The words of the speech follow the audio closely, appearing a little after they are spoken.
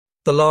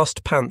The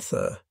Last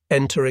Panther,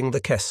 Entering the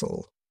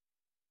Kessel.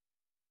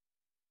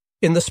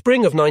 In the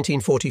spring of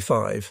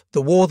 1945,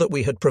 the war that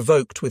we had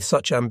provoked with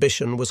such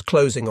ambition was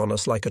closing on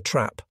us like a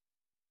trap.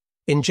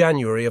 In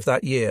January of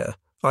that year,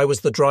 I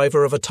was the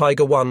driver of a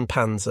Tiger I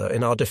Panzer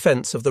in our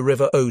defence of the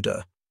River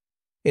Oder.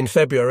 In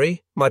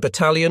February, my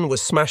battalion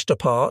was smashed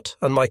apart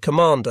and my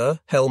commander,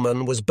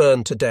 Hellman, was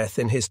burned to death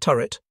in his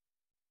turret.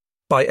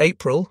 By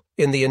April,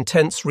 in the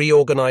intense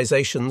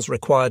reorganisations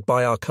required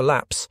by our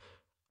collapse,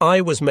 I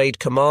was made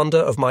commander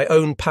of my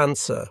own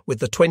Panzer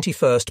with the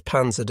 21st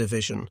Panzer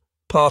Division,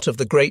 part of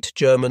the great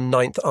German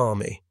 9th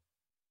Army.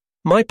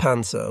 My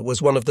Panzer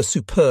was one of the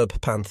superb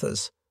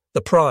Panthers,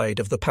 the pride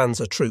of the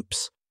Panzer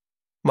troops.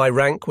 My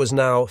rank was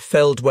now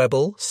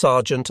Feldwebel,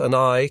 sergeant, and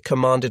I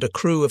commanded a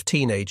crew of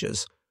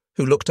teenagers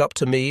who looked up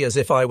to me as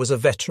if I was a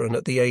veteran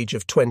at the age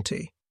of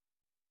 20.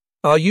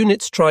 Our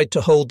units tried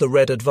to hold the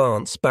Red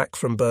advance back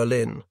from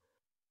Berlin.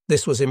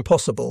 This was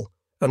impossible,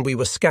 and we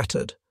were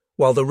scattered,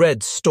 while the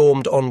Reds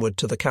stormed onward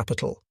to the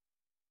capital.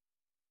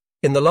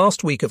 In the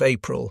last week of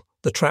April,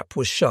 the trap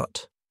was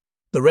shut.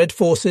 The Red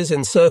forces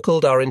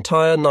encircled our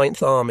entire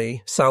 9th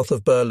Army south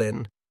of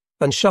Berlin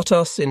and shut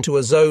us into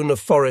a zone of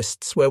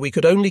forests where we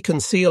could only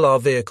conceal our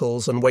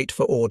vehicles and wait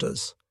for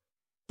orders.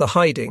 The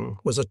hiding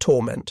was a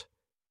torment.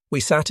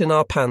 We sat in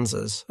our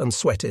panzers and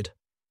sweated.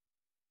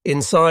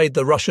 Inside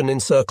the Russian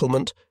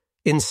encirclement,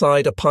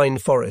 inside a pine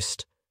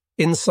forest,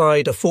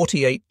 inside a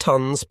 48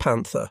 tons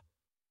Panther.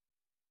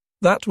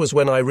 That was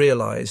when I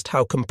realised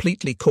how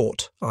completely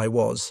caught I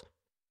was.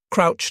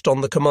 Crouched on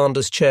the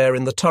commander's chair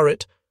in the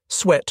turret,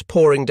 sweat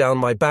pouring down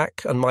my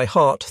back and my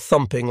heart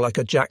thumping like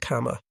a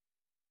jackhammer.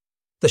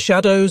 The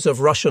shadows of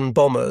Russian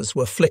bombers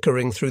were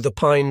flickering through the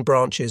pine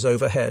branches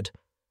overhead,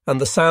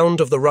 and the sound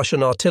of the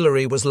Russian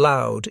artillery was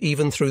loud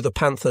even through the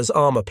Panther's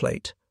armour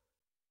plate.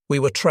 We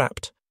were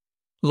trapped,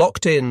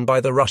 locked in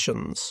by the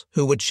Russians,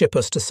 who would ship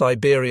us to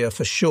Siberia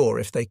for sure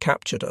if they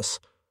captured us.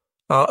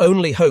 Our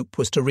only hope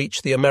was to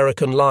reach the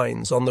American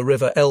lines on the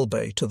River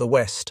Elbe to the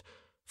west,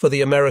 for the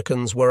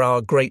Americans were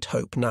our great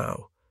hope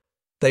now.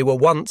 They were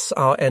once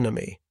our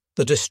enemy,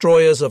 the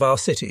destroyers of our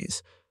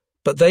cities,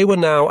 but they were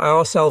now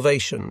our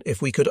salvation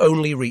if we could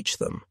only reach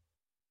them.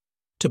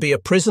 To be a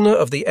prisoner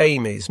of the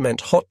Amis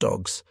meant hot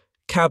dogs,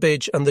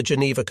 cabbage and the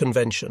Geneva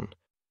Convention.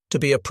 To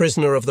be a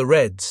prisoner of the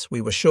Reds,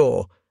 we were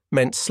sure,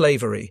 meant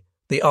slavery,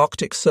 the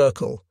Arctic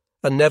Circle,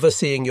 and never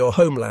seeing your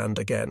homeland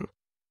again.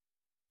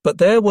 But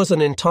there was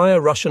an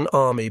entire Russian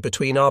army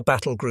between our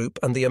battle group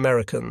and the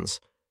Americans,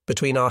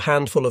 between our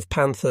handful of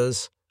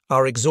Panthers,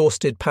 our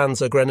exhausted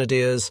Panzer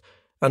Grenadiers,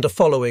 and a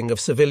following of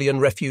civilian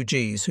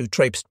refugees who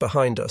traipsed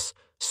behind us,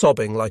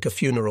 sobbing like a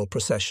funeral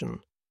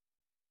procession.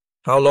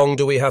 "How long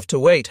do we have to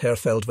wait, Herr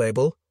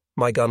Feldwebel?"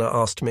 my gunner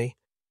asked me.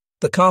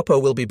 "The capo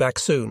will be back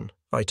soon,"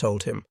 I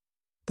told him.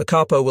 "The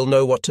capo will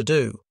know what to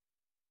do."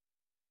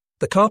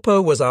 The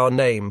capo was our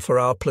name for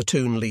our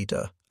platoon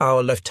leader,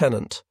 our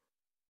lieutenant.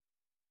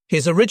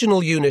 His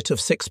original unit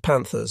of 6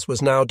 Panthers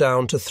was now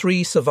down to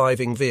 3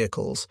 surviving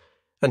vehicles,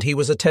 and he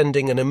was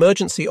attending an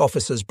emergency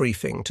officers'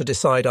 briefing to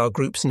decide our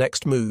group's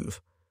next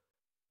move.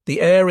 The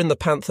air in the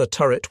Panther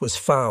turret was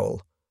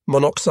foul,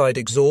 monoxide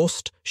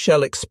exhaust,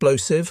 shell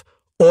explosive,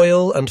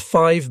 oil and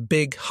 5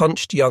 big,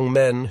 hunched young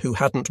men who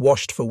hadn't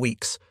washed for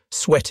weeks,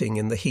 sweating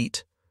in the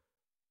heat.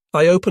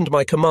 I opened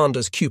my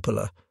commander's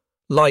cupola.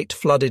 Light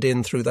flooded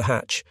in through the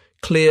hatch,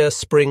 clear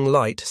spring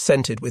light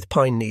scented with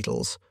pine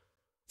needles.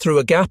 Through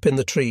a gap in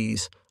the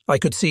trees, I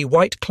could see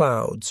white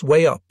clouds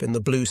way up in the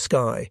blue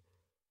sky.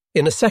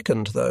 In a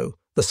second, though,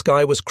 the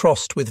sky was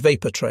crossed with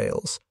vapour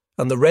trails,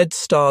 and the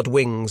red-starred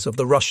wings of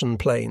the Russian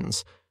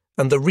planes,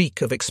 and the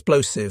reek of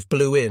explosive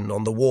blew in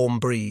on the warm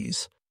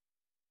breeze.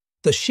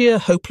 The sheer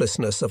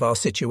hopelessness of our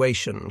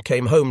situation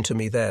came home to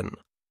me then.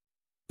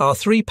 Our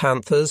 3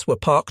 Panthers were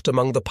parked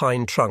among the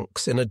pine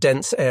trunks in a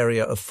dense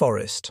area of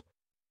forest.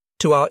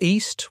 To our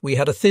east, we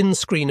had a thin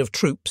screen of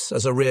troops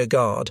as a rear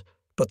guard,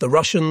 but the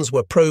Russians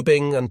were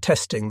probing and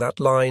testing that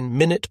line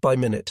minute by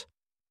minute.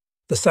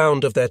 The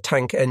sound of their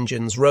tank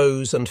engines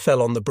rose and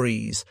fell on the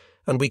breeze,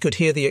 and we could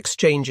hear the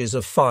exchanges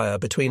of fire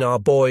between our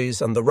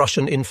boys and the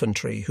Russian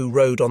infantry who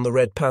rode on the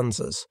Red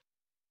Panzers.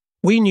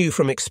 We knew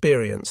from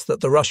experience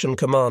that the Russian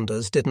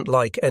commanders didn't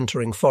like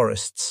entering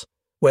forests,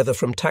 whether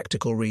from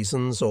tactical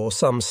reasons or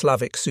some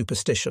Slavic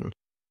superstition,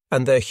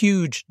 and their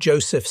huge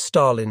Joseph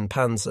Stalin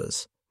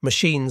Panzers,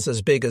 machines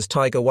as big as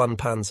Tiger I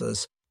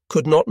Panzers,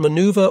 could not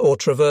manoeuvre or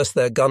traverse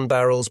their gun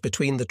barrels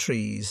between the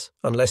trees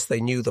unless they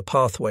knew the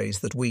pathways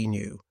that we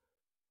knew.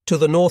 To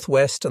the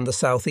northwest and the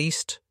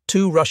southeast,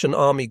 2 Russian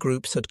army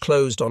groups had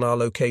closed on our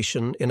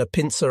location in a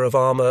pincer of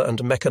armour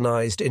and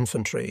mechanized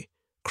infantry,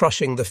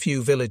 crushing the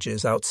few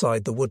villages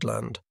outside the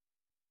woodland.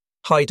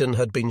 Haydn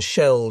had been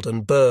shelled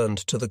and burned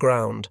to the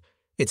ground,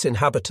 its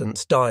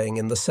inhabitants dying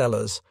in the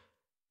cellars.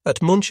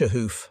 At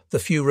Muncherhof, the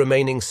few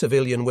remaining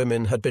civilian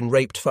women had been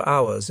raped for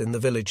hours in the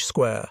village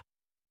square.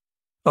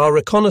 Our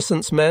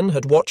reconnaissance men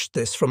had watched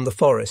this from the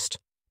forest,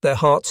 their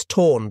hearts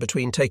torn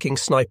between taking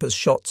snipers'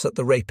 shots at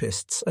the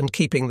rapists and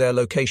keeping their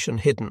location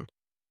hidden.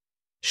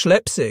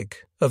 Schleppzig,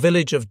 a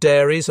village of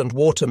dairies and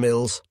water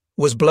mills,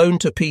 was blown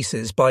to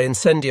pieces by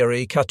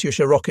incendiary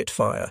Katyusha rocket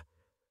fire,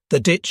 the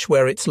ditch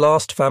where its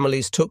last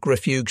families took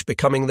refuge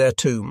becoming their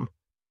tomb.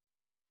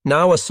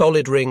 Now a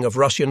solid ring of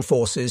Russian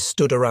forces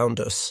stood around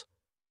us.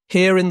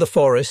 Here in the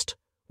forest,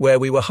 where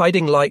we were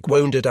hiding like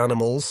wounded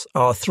animals,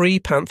 our 3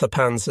 Panther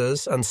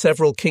Panzers and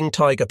several King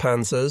Tiger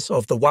Panzers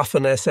of the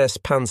Waffen-SS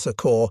Panzer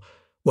Corps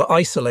were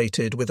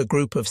isolated with a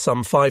group of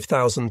some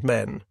 5,000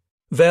 men.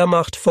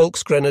 Wehrmacht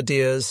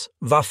Volksgrenadiers,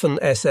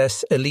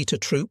 Waffen-SS elite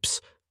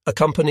troops, a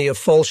company of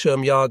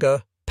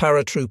Fallschirmjäger,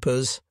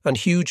 paratroopers, and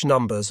huge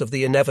numbers of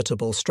the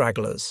inevitable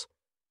stragglers.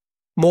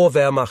 More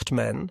Wehrmacht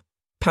men,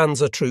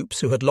 panzer troops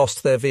who had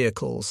lost their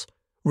vehicles,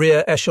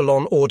 rear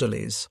echelon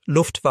orderlies,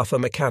 Luftwaffe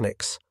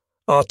mechanics,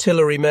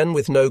 artillerymen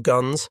with no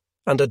guns,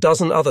 and a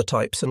dozen other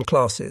types and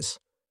classes.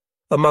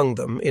 Among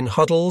them, in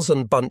huddles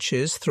and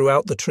bunches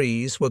throughout the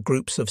trees, were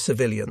groups of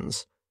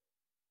civilians.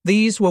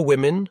 These were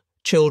women,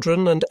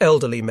 children, and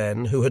elderly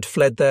men who had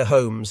fled their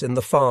homes in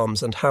the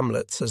farms and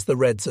hamlets as the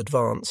Reds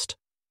advanced.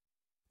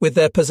 With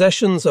their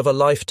possessions of a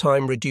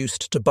lifetime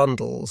reduced to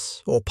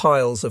bundles or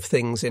piles of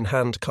things in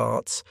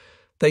handcarts,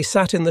 they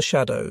sat in the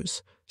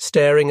shadows,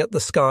 staring at the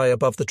sky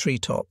above the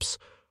treetops,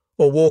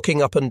 or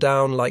walking up and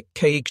down like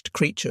caged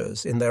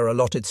creatures in their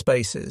allotted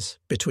spaces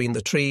between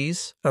the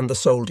trees and the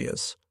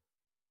soldiers.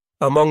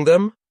 Among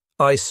them,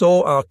 I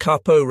saw our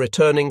capo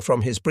returning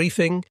from his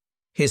briefing,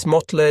 his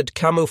mottled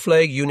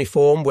camouflage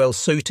uniform well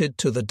suited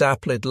to the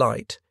dappled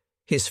light,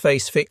 his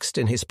face fixed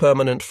in his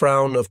permanent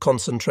frown of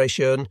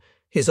concentration,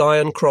 his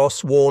iron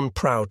cross worn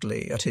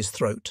proudly at his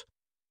throat.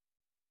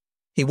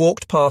 He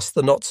walked past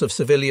the knots of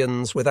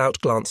civilians without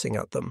glancing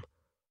at them.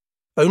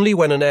 Only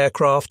when an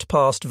aircraft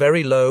passed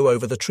very low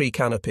over the tree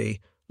canopy,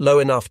 low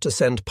enough to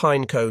send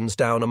pine cones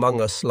down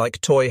among us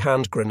like toy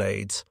hand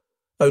grenades,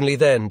 only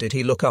then did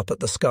he look up at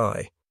the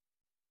sky.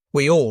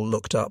 We all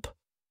looked up.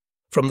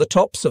 From the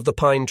tops of the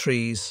pine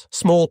trees,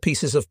 small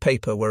pieces of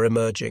paper were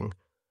emerging,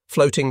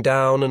 floating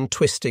down and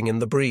twisting in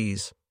the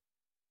breeze.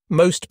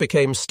 Most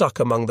became stuck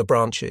among the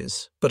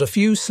branches, but a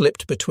few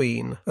slipped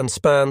between and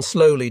span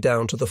slowly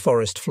down to the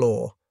forest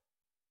floor.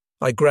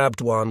 I grabbed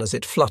one as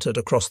it fluttered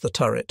across the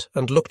turret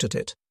and looked at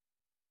it.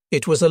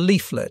 It was a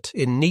leaflet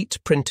in neat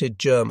printed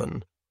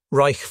German,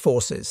 Reich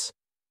Forces.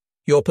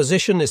 Your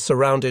position is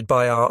surrounded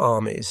by our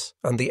armies,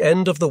 and the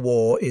end of the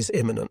war is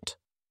imminent.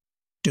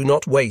 Do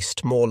not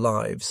waste more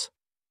lives.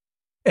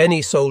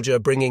 Any soldier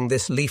bringing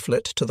this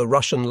leaflet to the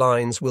Russian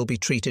lines will be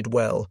treated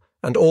well,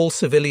 and all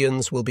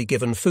civilians will be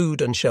given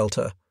food and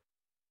shelter.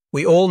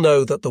 We all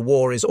know that the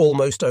war is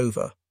almost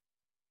over.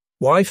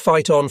 Why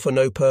fight on for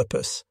no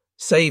purpose?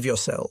 Save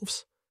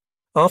yourselves.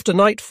 After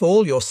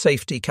nightfall, your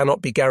safety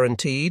cannot be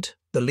guaranteed.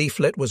 The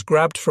leaflet was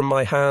grabbed from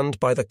my hand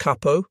by the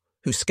capo,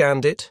 who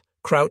scanned it,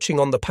 crouching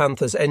on the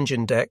Panther's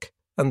engine deck,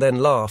 and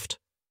then laughed.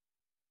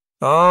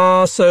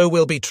 "Ah, so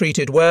we'll be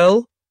treated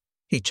well?"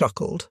 he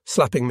chuckled,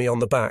 slapping me on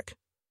the back.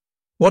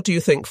 "What do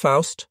you think,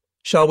 Faust?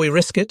 Shall we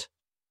risk it?"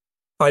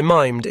 I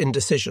mimed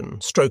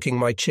indecision, stroking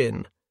my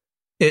chin.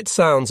 "It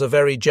sounds a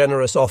very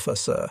generous offer,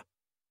 sir."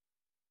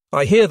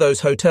 "I hear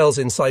those hotels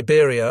in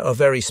Siberia are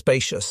very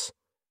spacious."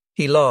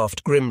 He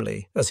laughed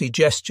grimly as he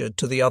gestured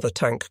to the other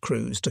tank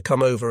crews to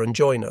come over and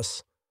join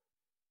us.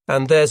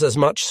 "And there's as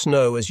much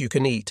snow as you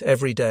can eat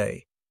every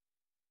day."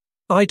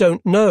 "I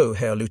don't know,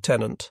 Herr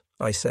Lieutenant,"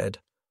 I said.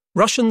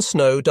 "Russian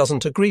snow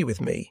doesn't agree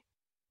with me."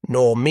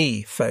 "Nor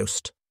me,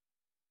 Faust."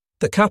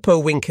 The capo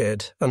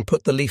winked and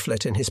put the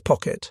leaflet in his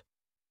pocket.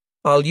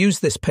 "I'll use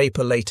this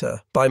paper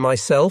later, by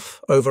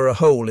myself, over a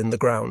hole in the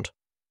ground."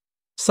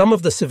 Some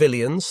of the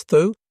civilians,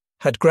 though,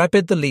 had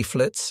grabbed the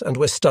leaflets and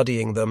were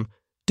studying them,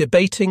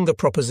 debating the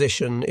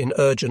proposition in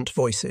urgent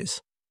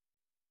voices.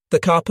 The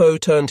capo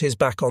turned his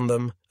back on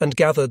them and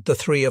gathered the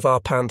 3 of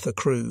our Panther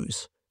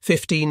crews,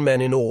 15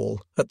 men in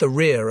all, at the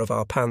rear of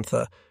our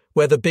Panther,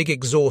 where the big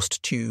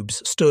exhaust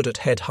tubes stood at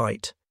head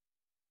height.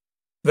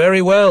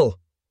 "Very well,"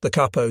 the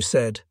capo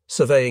said,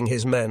 surveying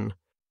his men.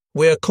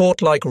 "We're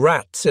caught like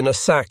rats in a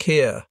sack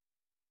here."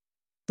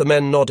 The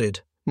men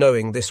nodded,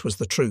 knowing this was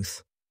the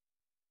truth.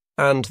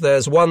 "And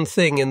there's one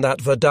thing in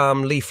that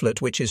Verdam leaflet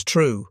which is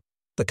true,"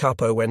 the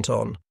capo went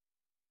on.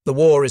 "The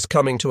war is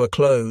coming to a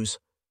close.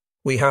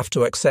 We have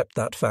to accept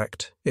that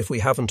fact, if we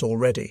haven't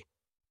already.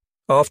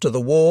 After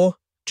the war,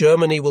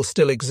 Germany will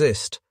still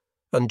exist,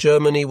 and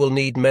Germany will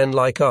need men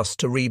like us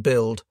to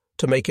rebuild,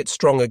 to make it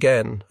strong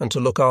again, and to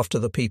look after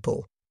the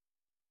people.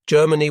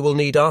 Germany will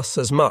need us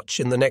as much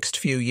in the next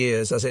few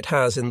years as it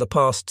has in the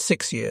past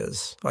 6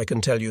 years, I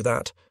can tell you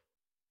that.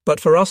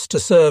 But for us to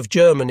serve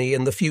Germany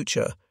in the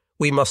future,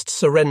 we must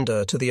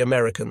surrender to the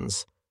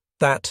Americans.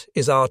 That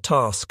is our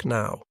task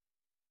now."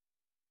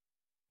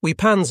 We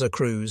Panzer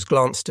crews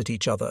glanced at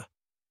each other.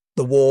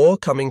 The war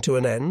coming to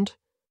an end,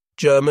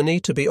 Germany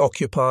to be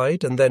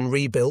occupied and then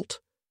rebuilt.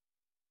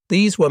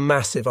 These were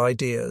massive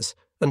ideas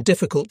and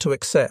difficult to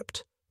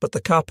accept, but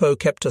the capo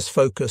kept us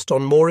focused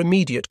on more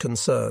immediate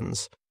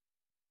concerns.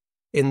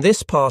 In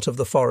this part of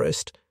the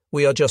forest,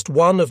 we are just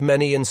one of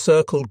many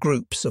encircled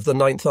groups of the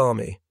Ninth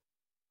Army.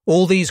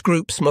 All these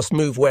groups must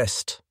move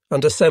west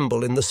and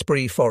assemble in the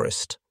Spree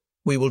forest.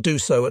 We will do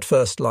so at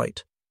first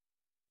light.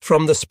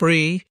 From the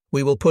Spree,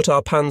 we will put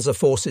our panzer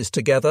forces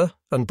together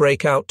and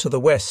break out to the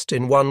west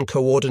in one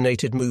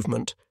coordinated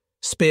movement,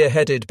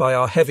 spearheaded by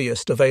our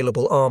heaviest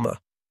available armour.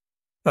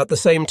 At the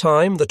same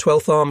time, the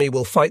 12th Army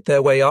will fight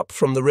their way up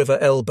from the river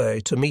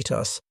Elbe to meet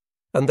us,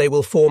 and they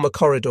will form a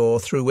corridor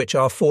through which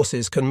our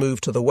forces can move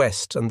to the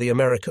west and the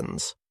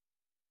Americans.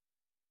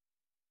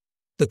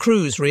 The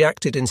crews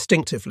reacted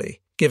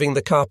instinctively, giving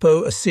the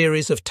capo a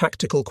series of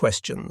tactical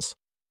questions.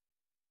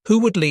 Who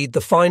would lead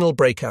the final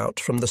breakout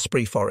from the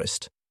Spree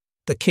forest?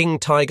 The King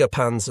Tiger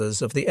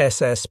panzers of the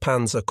SS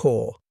Panzer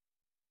Corps.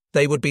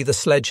 They would be the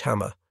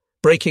sledgehammer,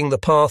 breaking the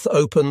path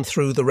open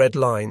through the red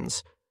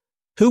lines.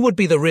 Who would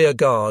be the rear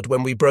guard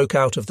when we broke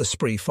out of the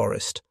Spree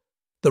forest?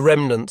 The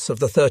remnants of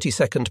the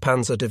 32nd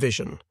Panzer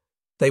Division.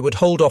 They would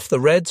hold off the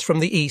Reds from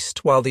the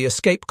east while the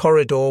escape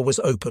corridor was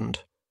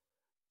opened.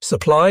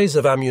 Supplies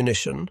of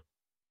ammunition.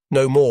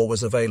 No more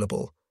was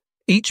available.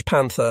 Each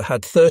Panther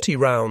had 30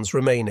 rounds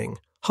remaining,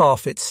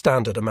 half its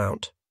standard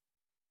amount.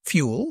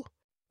 Fuel?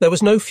 There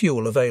was no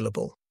fuel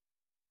available.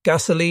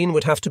 Gasoline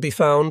would have to be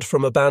found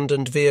from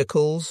abandoned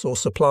vehicles or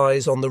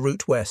supplies on the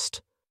route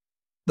west.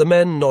 The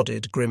men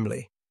nodded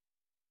grimly.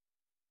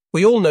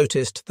 We all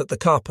noticed that the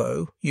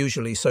capo,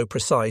 usually so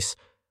precise,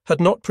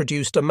 had not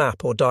produced a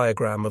map or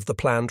diagram of the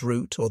planned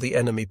route or the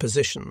enemy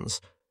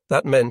positions.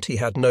 That meant he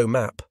had no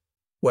map.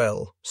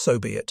 Well, so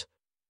be it.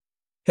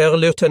 Herr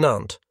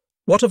Lieutenant,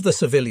 what of the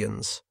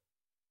civilians?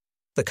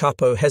 The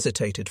capo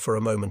hesitated for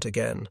a moment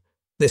again.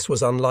 This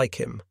was unlike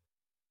him.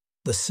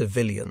 The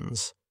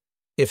civilians.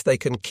 If they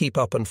can keep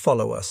up and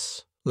follow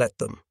us, let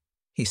them,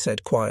 he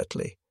said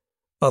quietly.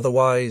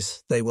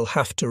 Otherwise, they will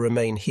have to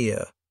remain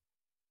here.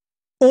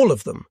 All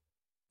of them?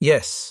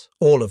 Yes,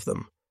 all of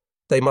them.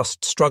 They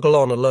must struggle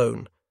on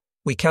alone.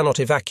 We cannot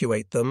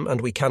evacuate them,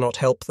 and we cannot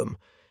help them.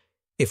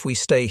 If we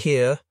stay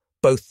here,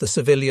 both the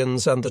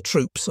civilians and the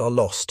troops are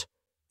lost.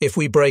 If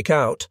we break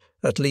out,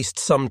 at least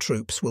some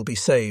troops will be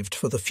saved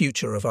for the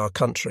future of our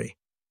country.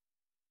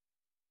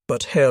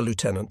 But, Herr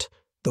Lieutenant,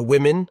 the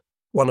women,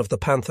 one of the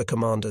Panther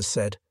commanders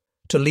said,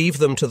 to leave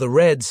them to the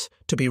Reds,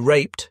 to be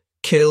raped,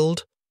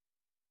 killed.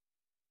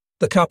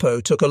 The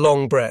capo took a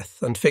long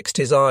breath and fixed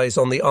his eyes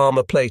on the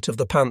armour plate of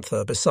the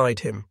Panther beside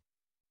him.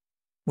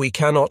 We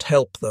cannot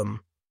help them,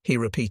 he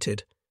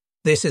repeated.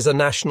 This is a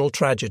national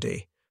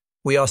tragedy.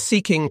 We are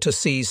seeking to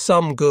see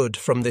some good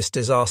from this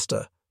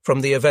disaster,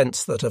 from the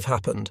events that have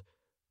happened.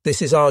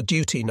 This is our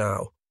duty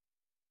now.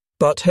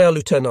 But, Herr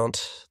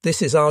Lieutenant,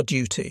 this is our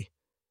duty.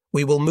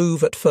 We will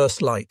move at first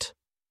light.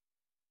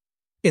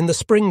 In the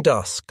spring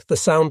dusk, the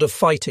sound of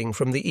fighting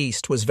from the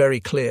east was very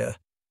clear.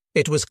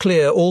 It was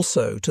clear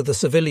also to the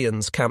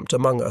civilians camped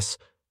among us,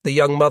 the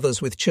young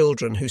mothers with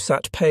children who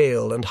sat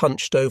pale and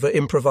hunched over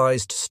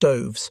improvised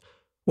stoves,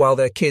 while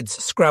their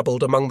kids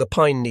scrabbled among the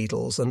pine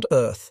needles and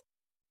earth.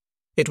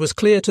 It was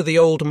clear to the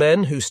old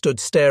men who stood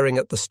staring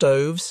at the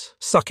stoves,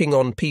 sucking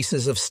on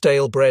pieces of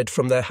stale bread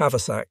from their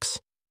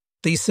haversacks.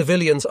 These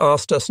civilians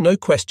asked us no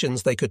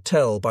questions they could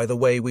tell by the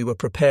way we were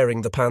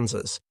preparing the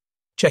panzers.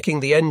 Checking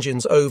the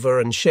engines over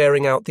and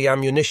sharing out the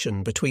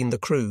ammunition between the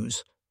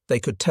crews, they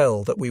could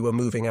tell that we were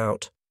moving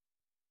out.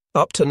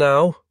 Up to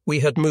now,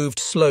 we had moved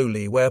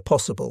slowly where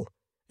possible,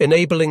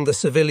 enabling the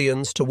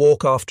civilians to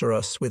walk after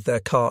us with their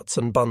carts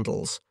and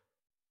bundles.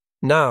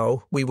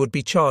 Now we would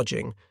be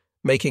charging,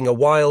 making a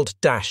wild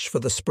dash for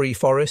the Spree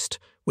forest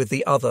with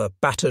the other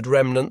battered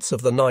remnants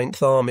of the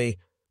 9th Army,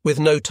 with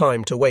no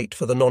time to wait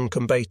for the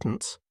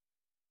non-combatants.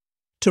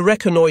 To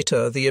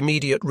reconnoitre the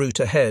immediate route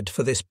ahead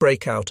for this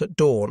breakout at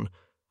dawn,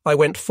 I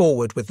went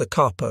forward with the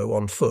capo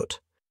on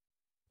foot.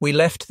 We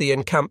left the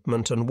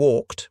encampment and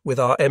walked, with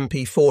our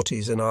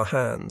MP40s in our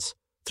hands,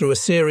 through a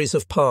series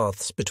of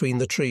paths between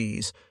the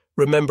trees,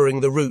 remembering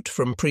the route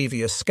from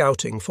previous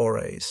scouting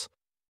forays.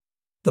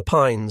 The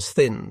pines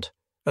thinned,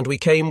 and we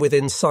came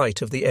within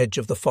sight of the edge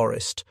of the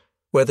forest,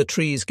 where the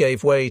trees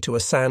gave way to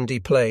a sandy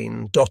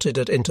plain dotted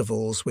at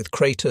intervals with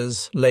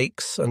craters,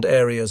 lakes, and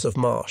areas of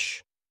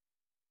marsh.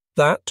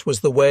 That was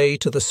the way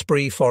to the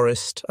Spree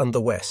forest and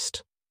the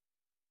west.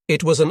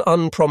 It was an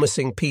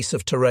unpromising piece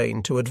of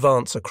terrain to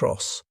advance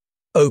across,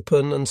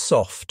 open and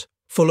soft,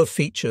 full of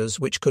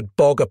features which could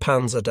bog a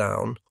panzer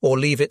down or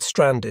leave it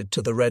stranded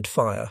to the red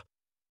fire.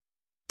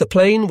 The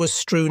plain was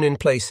strewn in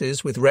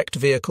places with wrecked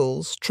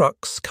vehicles,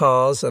 trucks,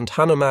 cars, and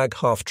Hanomag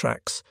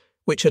half-tracks,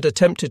 which had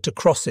attempted to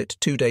cross it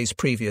 2 days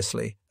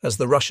previously as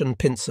the Russian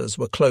pincers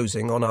were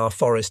closing on our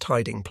forest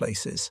hiding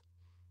places.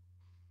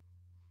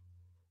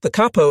 The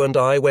capo and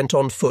I went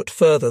on foot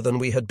further than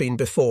we had been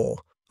before,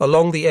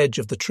 along the edge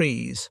of the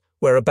trees,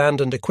 where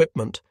abandoned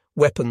equipment,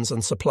 weapons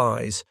and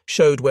supplies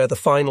showed where the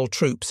final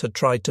troops had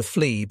tried to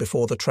flee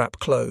before the trap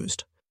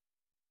closed.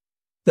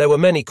 There were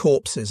many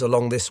corpses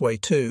along this way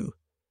too.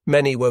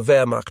 Many were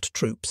Wehrmacht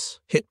troops,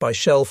 hit by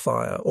shell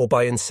fire or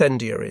by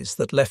incendiaries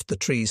that left the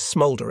trees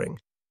smouldering.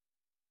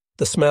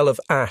 The smell of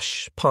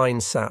ash, pine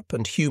sap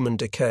and human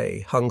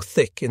decay hung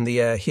thick in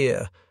the air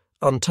here,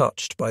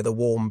 untouched by the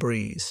warm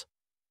breeze.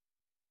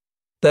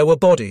 There were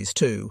bodies,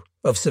 too,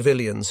 of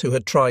civilians who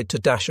had tried to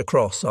dash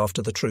across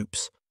after the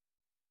troops.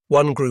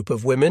 One group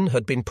of women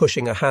had been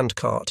pushing a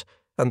handcart,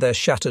 and their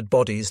shattered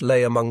bodies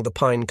lay among the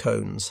pine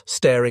cones,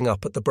 staring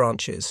up at the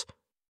branches.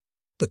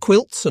 The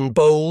quilts and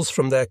bowls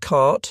from their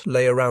cart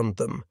lay around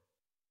them.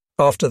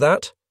 After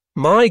that,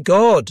 "My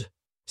God!"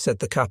 said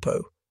the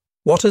capo.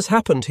 "What has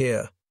happened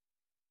here?"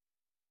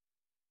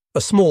 A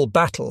small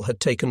battle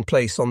had taken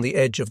place on the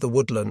edge of the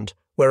woodland,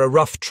 where a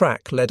rough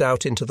track led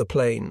out into the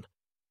plain.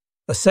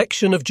 A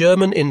section of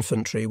German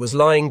infantry was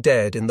lying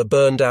dead in the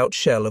burned-out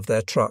shell of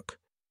their truck.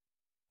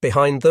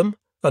 Behind them,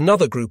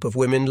 another group of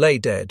women lay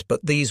dead,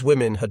 but these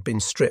women had been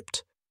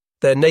stripped,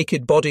 their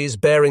naked bodies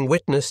bearing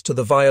witness to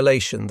the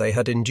violation they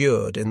had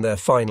endured in their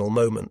final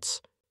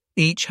moments.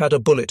 Each had a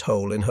bullet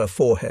hole in her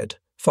forehead,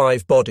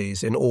 5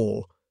 bodies in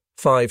all,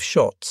 5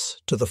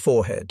 shots to the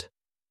forehead.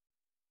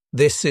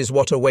 "This is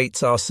what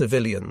awaits our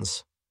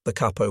civilians," the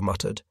capo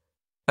muttered,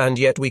 "and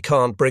yet we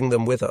can't bring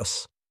them with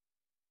us."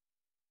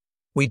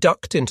 We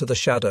ducked into the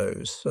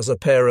shadows as a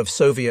pair of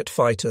Soviet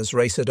fighters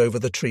raced over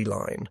the tree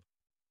line.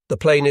 The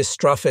planes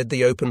strafed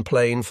the open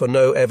plain for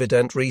no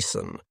evident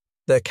reason,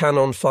 their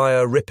cannon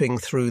fire ripping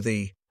through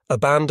the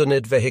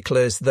abandoned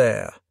vehicles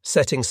there,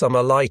 setting some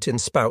alight in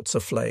spouts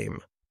of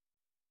flame.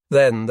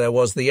 Then there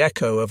was the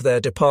echo of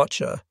their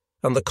departure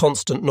and the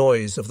constant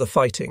noise of the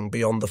fighting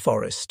beyond the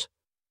forest.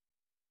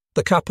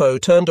 The capo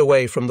turned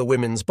away from the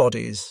women's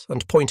bodies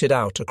and pointed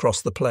out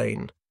across the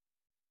plain.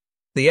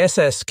 "The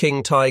SS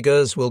King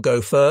Tigers will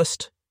go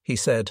first," he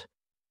said.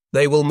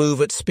 "They will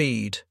move at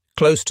speed,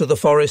 close to the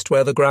forest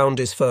where the ground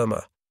is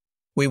firmer.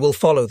 We will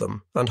follow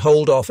them and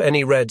hold off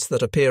any Reds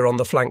that appear on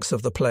the flanks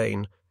of the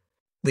plain.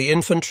 The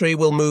infantry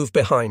will move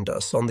behind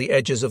us on the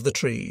edges of the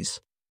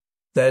trees.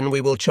 Then we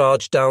will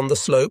charge down the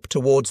slope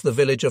towards the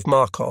village of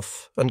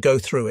Markov and go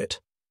through it.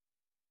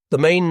 The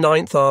main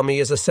 9th Army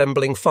is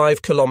assembling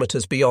 5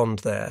 kilometers beyond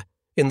there,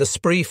 in the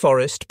Spree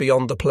forest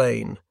beyond the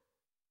plain.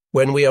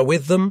 When we are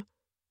with them,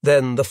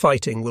 then the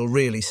fighting will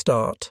really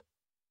start."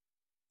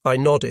 I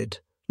nodded,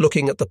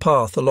 looking at the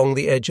path along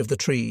the edge of the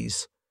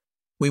trees.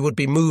 We would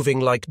be moving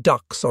like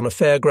ducks on a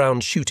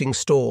fairground shooting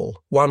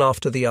stall, one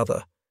after the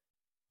other.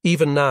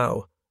 Even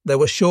now, there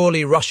were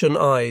surely Russian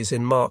eyes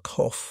in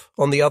Markhof,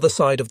 on the other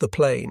side of the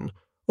plain,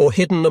 or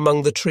hidden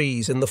among the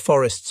trees in the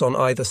forests on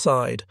either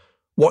side,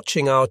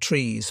 watching our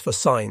trees for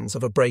signs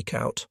of a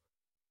breakout.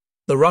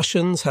 The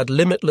Russians had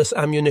limitless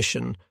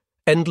ammunition,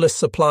 endless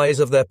supplies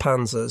of their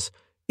panzers,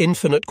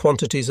 infinite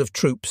quantities of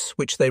troops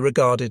which they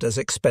regarded as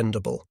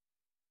expendable.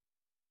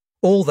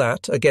 All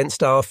that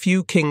against our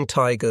few King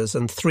Tigers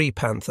and 3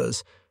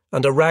 Panthers,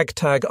 and a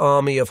ragtag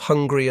army of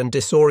hungry and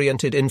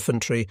disoriented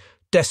infantry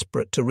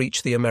desperate to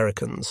reach the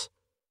Americans.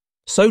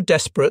 So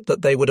desperate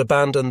that they would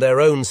abandon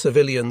their own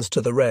civilians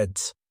to the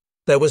Reds.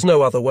 There was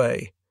no other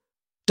way.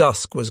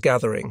 Dusk was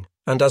gathering,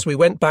 and as we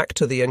went back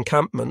to the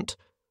encampment,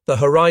 the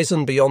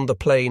horizon beyond the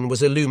plain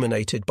was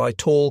illuminated by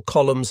tall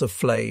columns of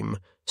flame,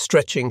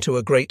 stretching to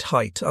a great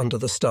height under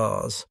the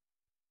stars.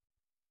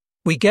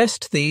 We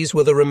guessed these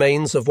were the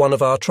remains of one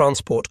of our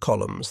transport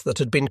columns that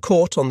had been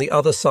caught on the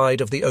other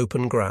side of the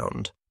open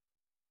ground.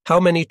 How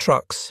many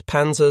trucks,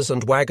 panzers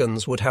and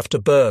wagons would have to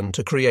burn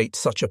to create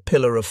such a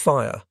pillar of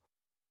fire?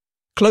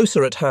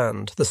 Closer at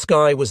hand, the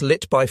sky was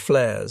lit by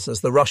flares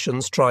as the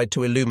Russians tried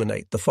to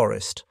illuminate the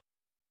forest.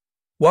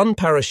 One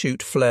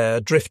parachute flare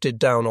drifted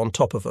down on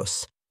top of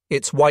us,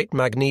 its white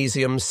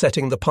magnesium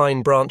setting the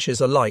pine branches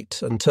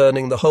alight and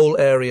turning the whole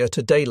area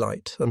to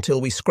daylight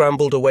until we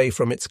scrambled away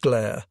from its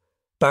glare,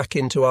 back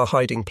into our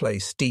hiding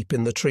place deep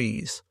in the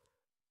trees.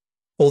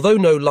 Although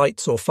no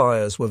lights or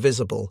fires were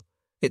visible,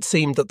 it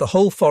seemed that the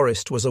whole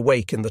forest was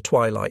awake in the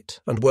twilight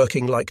and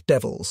working like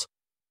devils.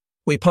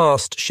 We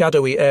passed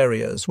shadowy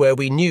areas where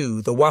we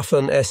knew the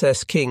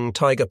Waffen-SS King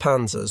Tiger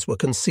Panzers were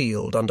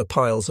concealed under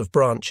piles of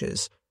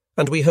branches,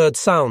 and we heard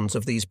sounds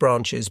of these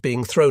branches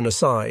being thrown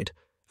aside,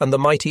 and the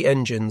mighty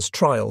engine's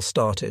trial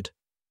started.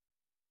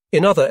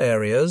 In other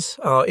areas,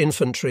 our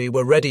infantry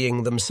were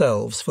readying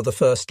themselves for the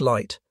first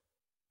light.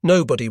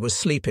 Nobody was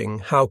sleeping,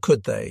 how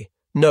could they,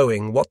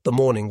 knowing what the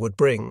morning would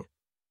bring?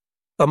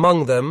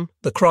 Among them,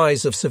 the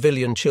cries of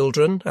civilian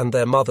children and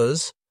their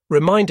mothers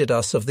reminded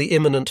us of the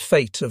imminent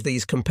fate of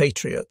these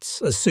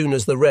compatriots as soon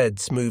as the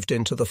Reds moved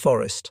into the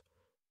forest.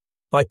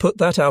 I put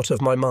that out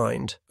of my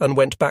mind and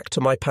went back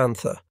to my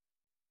Panther.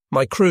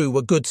 My crew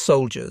were good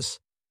soldiers.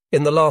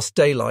 In the last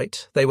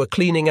daylight, they were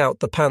cleaning out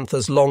the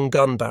Panther's long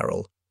gun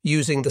barrel,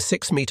 using the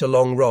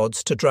 6-meter-long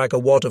rods to drag a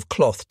wad of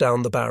cloth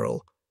down the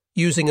barrel,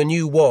 using a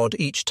new wad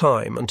each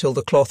time until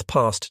the cloth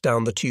passed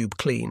down the tube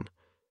clean.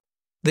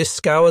 This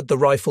scoured the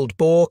rifled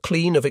bore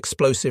clean of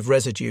explosive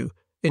residue,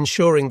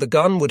 ensuring the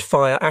gun would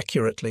fire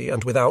accurately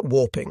and without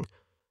warping.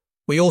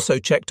 We also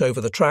checked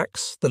over the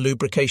tracks, the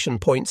lubrication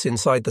points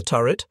inside the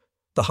turret,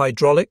 the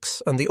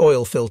hydraulics and the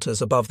oil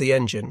filters above the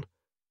engine.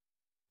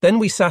 Then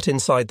we sat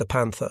inside the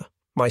Panther,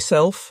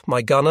 myself,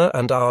 my gunner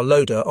and our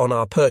loader on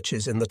our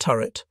perches in the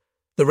turret,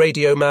 the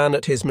radio man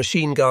at his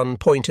machine gun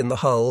point in the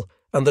hull,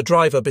 and the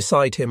driver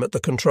beside him at the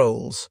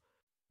controls.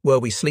 Were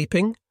we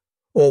sleeping?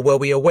 or were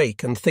we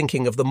awake and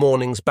thinking of the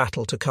morning's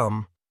battle to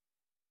come?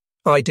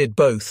 I did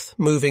both,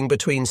 moving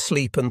between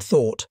sleep and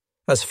thought,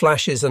 as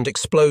flashes and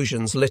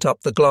explosions lit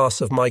up the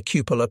glass of my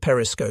cupola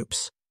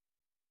periscopes.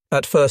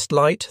 At first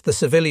light, the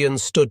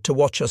civilians stood to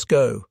watch us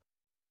go.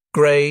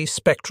 Grey,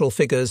 spectral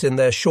figures in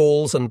their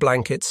shawls and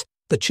blankets,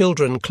 the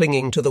children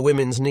clinging to the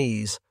women's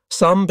knees.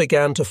 Some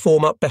began to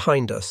form up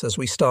behind us as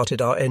we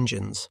started our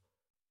engines.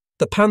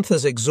 The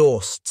Panther's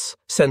exhausts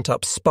sent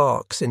up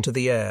sparks into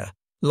the air,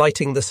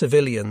 lighting the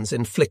civilians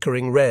in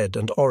flickering red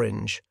and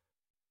orange.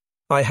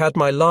 I had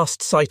my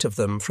last sight of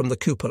them from the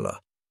cupola,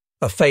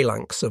 a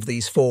phalanx of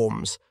these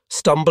forms,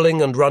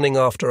 stumbling and running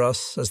after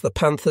us as the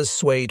Panthers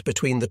swayed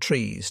between the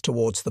trees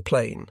towards the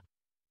plain.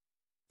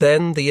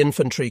 Then the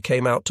infantry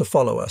came out to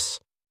follow us.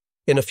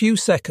 In a few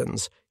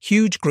seconds,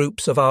 huge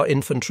groups of our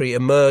infantry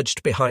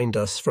emerged behind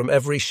us from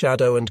every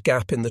shadow and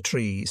gap in the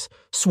trees,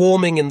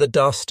 swarming in the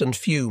dust and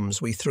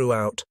fumes we threw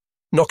out,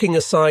 knocking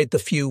aside the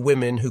few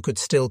women who could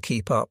still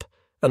keep up,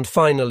 and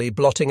finally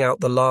blotting out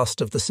the last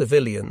of the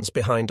civilians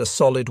behind a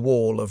solid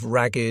wall of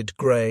ragged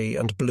grey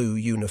and blue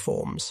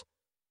uniforms.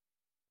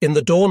 In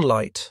the dawn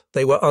light,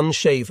 they were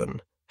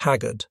unshaven,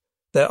 haggard,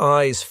 their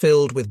eyes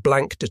filled with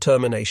blank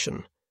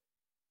determination.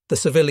 The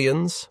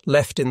civilians,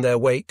 left in their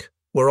wake,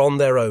 were on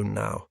their own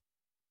now.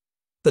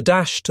 The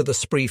dash to the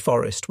Spree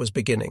forest was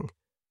beginning.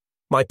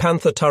 My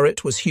Panther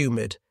turret was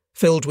humid,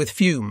 filled with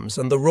fumes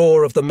and the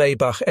roar of the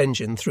Maybach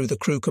engine through the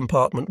crew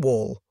compartment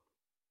wall.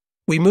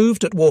 We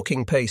moved at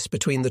walking pace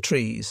between the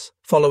trees,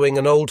 following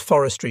an old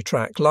forestry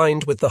track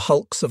lined with the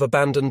hulks of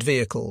abandoned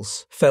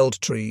vehicles, felled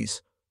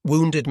trees,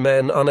 wounded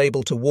men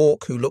unable to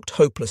walk who looked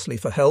hopelessly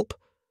for help,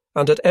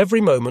 and at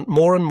every moment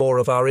more and more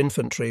of our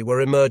infantry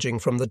were emerging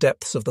from the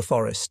depths of the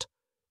forest,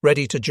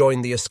 ready to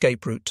join the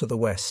escape route to the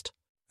west.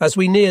 As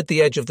we neared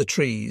the edge of the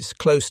trees,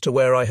 close to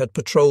where I had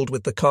patrolled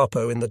with the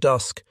capo in the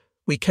dusk,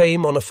 we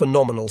came on a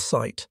phenomenal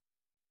sight.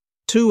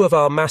 2 of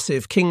our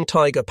massive King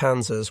Tiger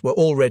Panzers were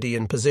already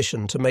in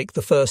position to make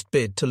the first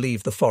bid to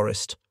leave the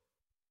forest.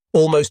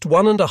 Almost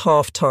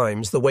 1.5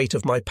 times the weight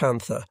of my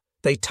Panther,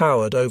 they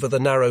towered over the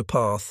narrow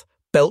path,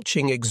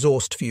 belching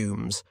exhaust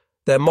fumes,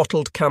 their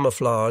mottled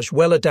camouflage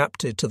well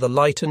adapted to the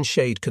light and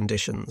shade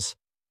conditions.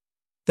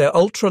 Their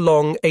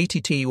ultra-long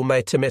 80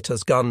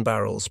 mm gun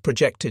barrels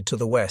projected to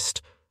the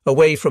west,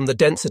 away from the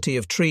density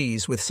of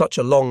trees with such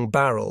a long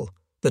barrel.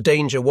 The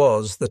danger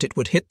was that it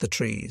would hit the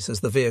trees as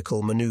the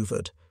vehicle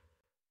manoeuvred.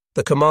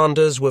 The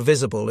commanders were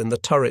visible in the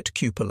turret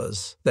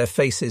cupolas, their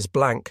faces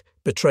blank,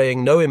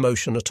 betraying no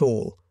emotion at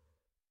all.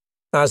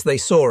 As they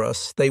saw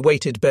us, they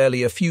waited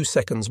barely a few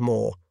seconds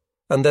more,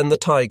 and then the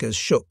Tigers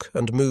shook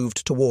and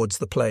moved towards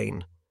the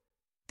plain.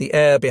 The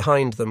air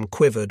behind them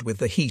quivered with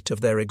the heat of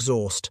their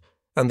exhaust,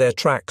 and their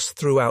tracks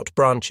threw out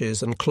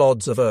branches and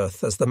clods of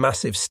earth as the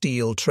massive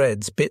steel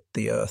treads bit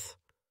the earth.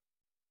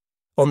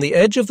 On the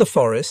edge of the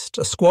forest,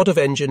 a squad of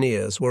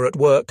engineers were at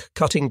work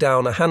cutting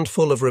down a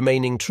handful of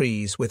remaining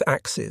trees with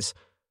axes,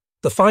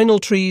 the final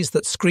trees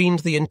that screened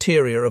the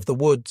interior of the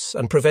woods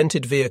and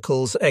prevented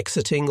vehicles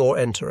exiting or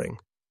entering.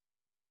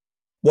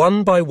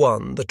 One by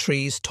one the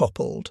trees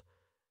toppled,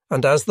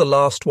 and as the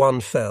last one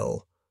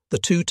fell, the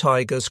 2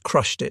 Tigers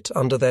crushed it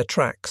under their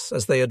tracks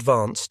as they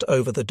advanced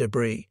over the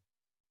debris.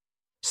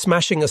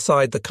 Smashing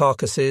aside the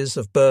carcasses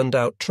of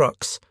burned-out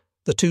trucks,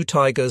 the 2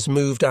 Tigers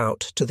moved out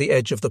to the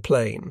edge of the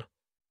plain.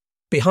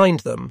 Behind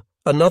them,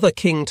 another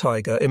King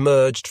Tiger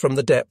emerged from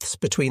the depths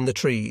between the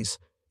trees,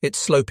 its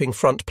sloping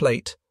front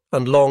plate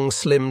and long,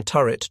 slim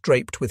turret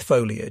draped with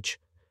foliage.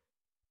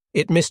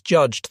 It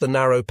misjudged the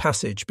narrow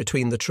passage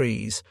between the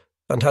trees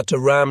and had to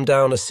ram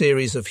down a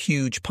series of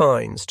huge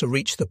pines to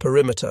reach the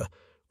perimeter,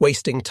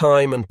 wasting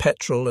time and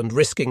petrol and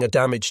risking a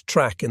damaged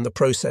track in the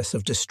process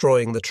of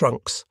destroying the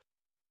trunks.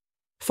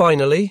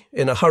 Finally,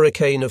 in a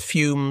hurricane of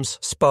fumes,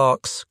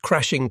 sparks,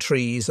 crashing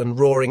trees and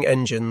roaring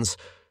engines,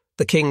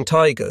 the King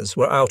Tigers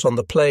were out on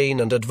the plain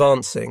and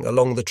advancing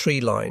along the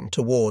tree line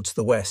towards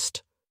the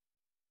west.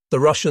 The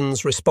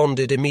Russians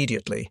responded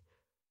immediately.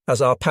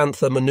 As our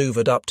Panther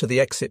manoeuvred up to the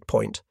exit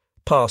point,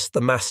 past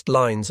the massed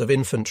lines of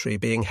infantry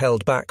being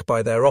held back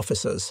by their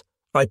officers,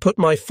 I put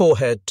my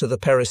forehead to the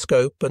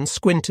periscope and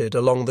squinted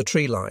along the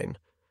tree line.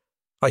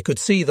 I could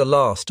see the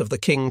last of the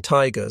King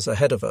Tigers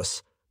ahead of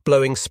us,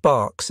 blowing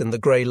sparks in the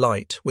grey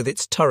light with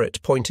its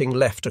turret pointing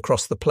left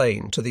across the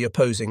plain to the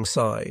opposing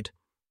side.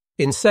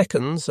 In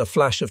seconds, a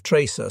flash of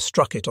tracer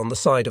struck it on the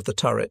side of the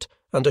turret,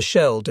 and a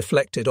shell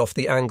deflected off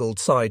the angled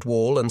side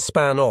wall and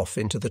span off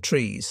into the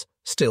trees,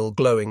 still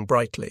glowing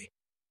brightly.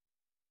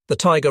 The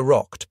Tiger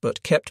rocked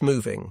but kept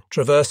moving,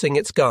 traversing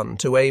its gun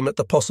to aim at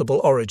the possible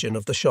origin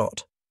of the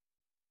shot.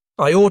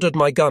 I ordered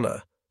my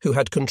gunner, who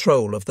had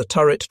control of the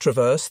turret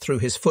traverse through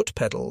his foot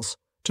pedals,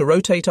 to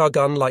rotate our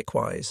gun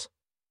likewise.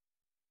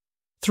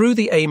 Through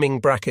the aiming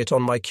bracket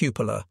on my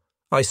cupola,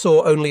 I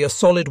saw only a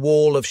solid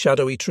wall of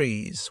shadowy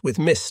trees, with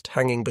mist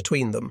hanging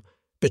between them,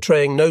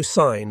 betraying no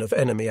sign of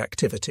enemy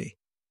activity.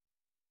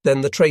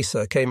 Then the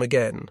tracer came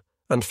again,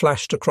 and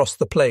flashed across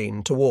the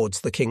plain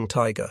towards the King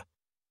Tiger.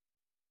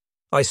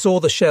 I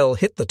saw the shell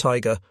hit the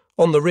Tiger,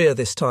 on the rear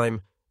this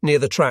time, near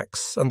the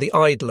tracks and the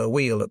idler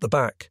wheel at the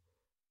back.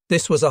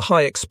 This was a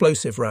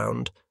high-explosive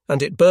round,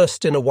 and it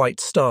burst in a white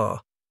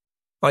star.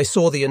 I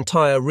saw the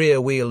entire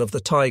rear wheel of the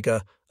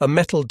Tiger, a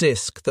metal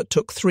disc that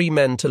took 3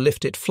 men to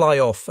lift it fly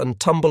off and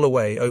tumble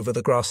away over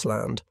the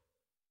grassland.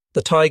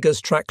 The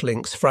Tiger's track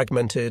links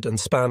fragmented and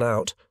span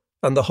out,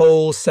 and the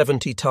whole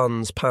 70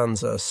 tons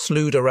Panzer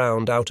slewed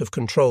around out of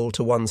control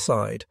to one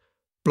side,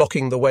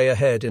 blocking the way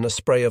ahead in a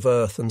spray of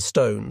earth and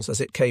stones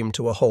as it came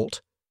to a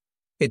halt,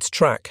 its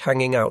track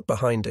hanging out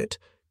behind it,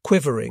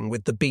 quivering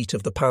with the beat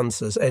of the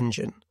Panzer's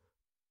engine.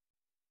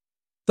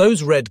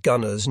 Those red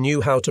gunners knew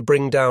how to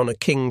bring down a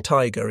King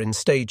Tiger in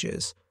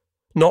stages,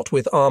 not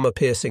with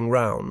armour-piercing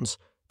rounds,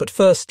 but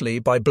firstly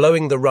by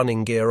blowing the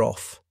running gear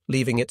off,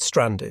 leaving it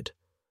stranded.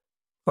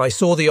 I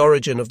saw the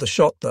origin of the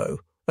shot, though,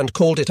 and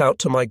called it out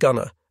to my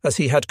gunner, as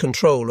he had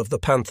control of the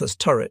Panther's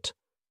turret.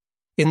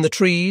 In the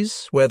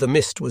trees, where the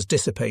mist was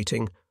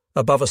dissipating,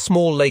 above a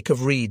small lake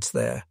of reeds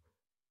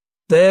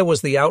there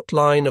was the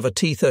outline of a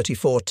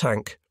T-34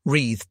 tank,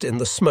 wreathed in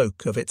the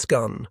smoke of its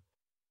gun.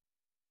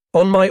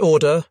 On my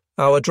order,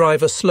 our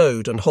driver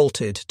slowed and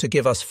halted to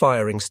give us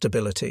firing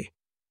stability.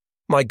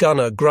 My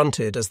gunner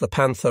grunted as the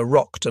Panther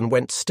rocked and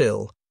went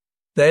still.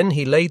 Then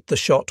he laid the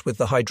shot with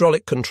the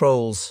hydraulic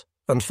controls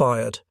and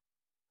fired.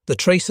 The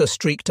tracer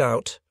streaked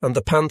out, and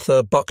the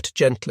Panther bucked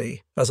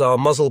gently as our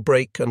muzzle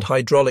brake and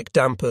hydraulic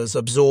dampers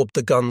absorbed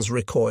the gun's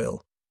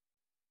recoil.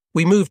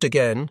 We moved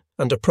again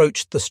and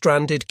approached the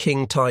stranded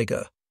King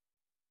Tiger.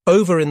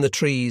 Over in the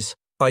trees,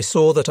 I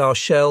saw that our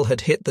shell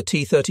had hit the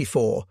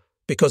T-34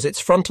 because its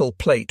frontal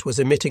plate was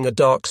emitting a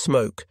dark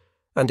smoke,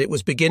 and it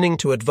was beginning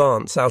to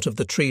advance out of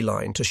the tree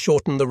line to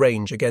shorten the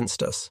range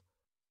against us.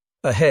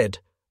 Ahead,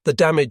 the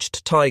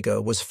damaged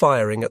Tiger was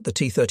firing at the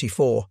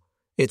T-34,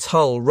 its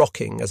hull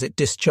rocking as it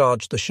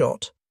discharged the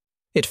shot.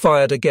 It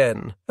fired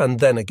again, and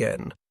then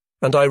again,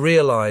 and I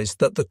realized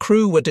that the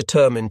crew were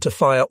determined to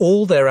fire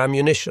all their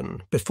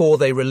ammunition before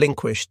they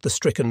relinquished the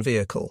stricken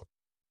vehicle.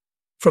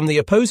 From the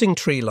opposing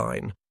tree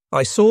line,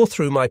 I saw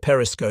through my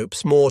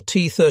periscopes more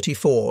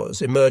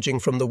T-34s emerging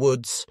from the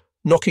woods,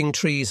 knocking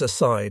trees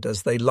aside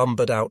as they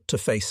lumbered out to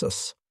face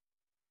us.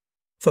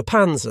 For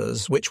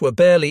Panzers, which were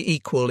barely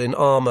equal in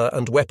armour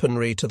and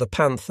weaponry to the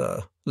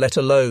Panther, let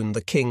alone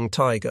the King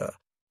Tiger,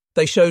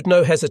 they showed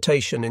no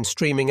hesitation in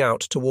streaming out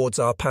towards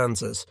our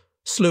Panzers,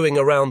 slewing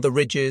around the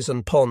ridges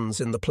and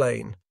ponds in the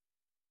plain.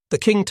 The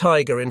King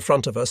Tiger in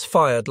front of us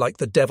fired like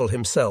the devil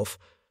himself,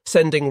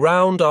 sending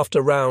round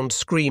after round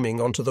screaming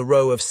onto the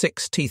row of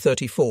 6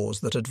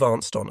 T-34s that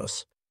advanced on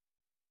us.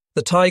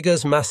 The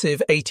Tiger's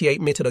massive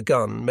 88mm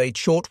gun made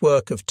short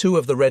work of 2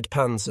 of the red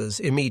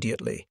Panzers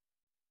immediately.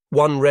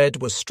 One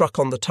red was struck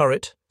on the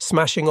turret,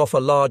 smashing off a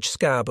large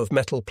scab of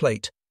metal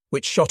plate,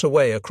 which shot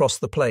away across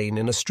the plain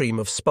in a stream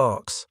of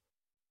sparks.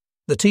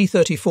 The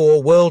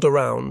T-34 whirled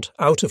around,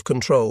 out of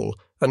control,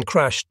 and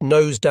crashed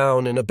nose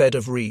down in a bed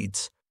of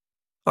reeds.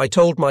 I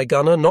told my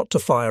gunner not to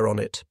fire on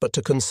it, but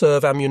to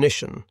conserve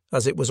ammunition,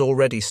 as it was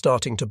already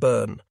starting to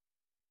burn.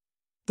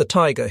 The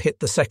Tiger hit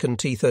the second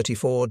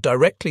T-34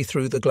 directly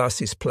through the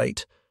glacis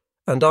plate,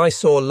 and I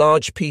saw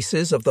large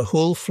pieces of the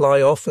hull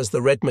fly off as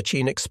the red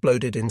machine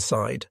exploded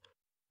inside.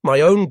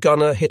 My own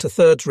gunner hit a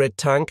third red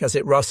tank as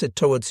it rusted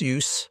towards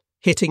use,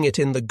 hitting it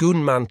in the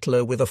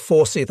Gunmantler with a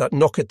force that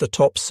knocked the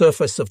top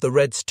surface of the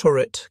red's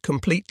turret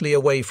completely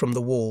away from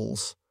the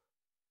walls.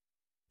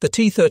 The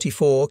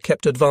T-34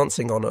 kept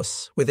advancing on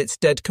us, with its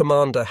dead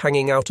commander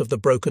hanging out of the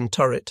broken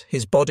turret,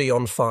 his body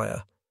on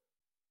fire.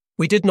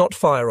 We did not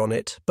fire on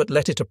it, but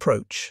let it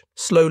approach,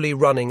 slowly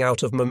running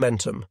out of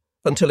momentum,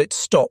 until it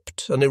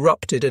stopped and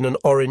erupted in an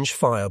orange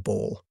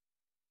fireball.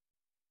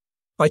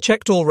 I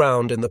checked all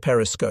round in the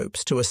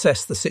periscopes to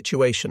assess the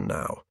situation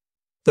now.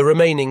 The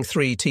remaining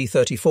 3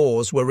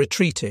 T-34s were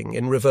retreating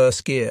in reverse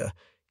gear,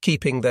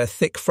 keeping their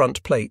thick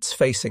front plates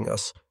facing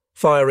us,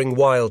 firing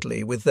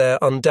wildly with their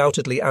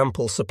undoubtedly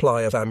ample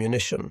supply of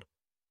ammunition.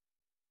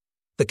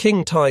 The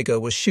King Tiger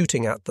was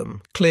shooting at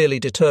them, clearly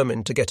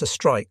determined to get a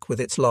strike with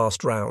its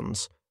last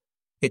rounds.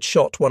 It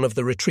shot one of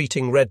the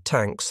retreating red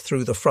tanks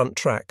through the front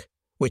track,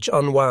 which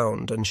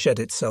unwound and shed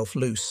itself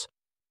loose.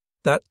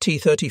 That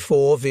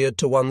T-34 veered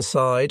to one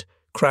side,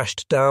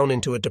 crashed down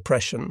into a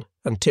depression,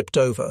 and tipped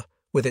over,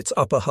 with its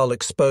upper hull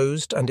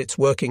exposed and its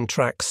working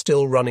track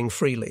still running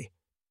freely.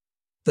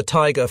 The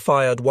Tiger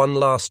fired one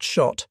last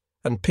shot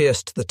and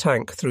pierced the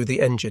tank through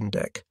the engine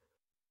deck.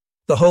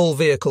 The whole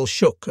vehicle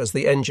shook as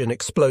the engine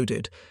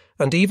exploded,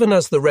 and even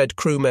as the red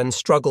crewmen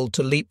struggled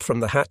to leap from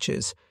the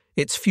hatches,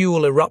 its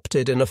fuel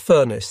erupted in a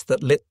furnace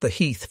that lit the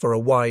heath for a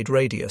wide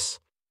radius.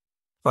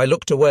 I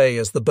looked away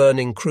as the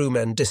burning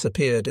crewmen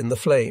disappeared in the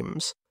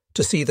flames,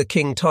 to see the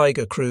King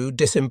Tiger crew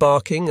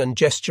disembarking and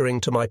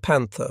gesturing to my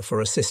Panther for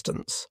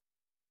assistance.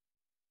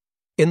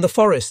 In the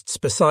forests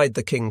beside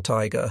the King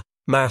Tiger,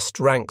 massed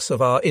ranks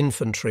of our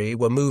infantry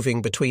were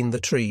moving between the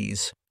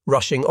trees,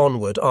 rushing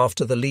onward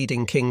after the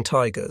leading King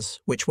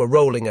Tigers, which were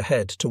rolling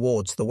ahead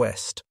towards the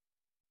west.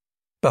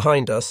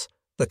 Behind us,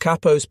 the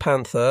Capo's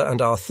Panther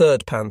and our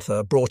third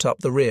Panther brought up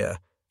the rear,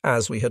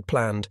 as we had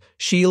planned,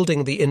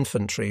 shielding the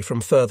infantry from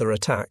further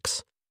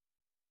attacks,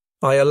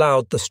 I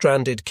allowed the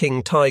stranded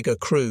King Tiger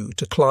crew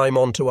to climb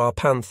onto our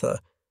Panther,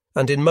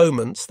 and in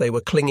moments they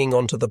were clinging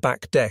onto the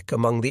back deck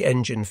among the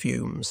engine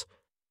fumes.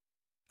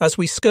 As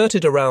we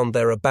skirted around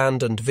their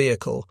abandoned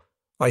vehicle,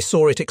 I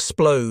saw it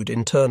explode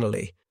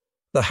internally,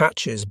 the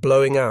hatches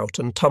blowing out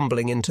and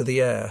tumbling into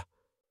the air.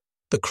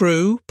 The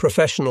crew,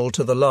 professional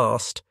to the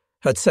last,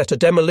 had set a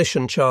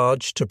demolition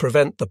charge to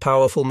prevent the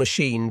powerful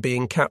machine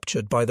being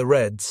captured by the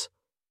Reds.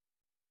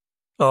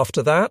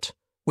 After that,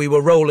 we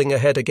were rolling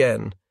ahead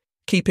again,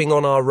 keeping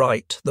on our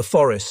right the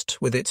forest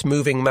with its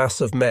moving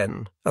mass of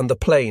men and the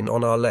plain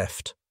on our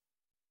left.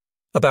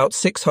 About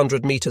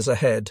 600 metres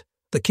ahead,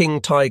 the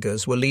King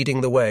Tigers were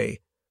leading the way,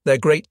 their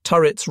great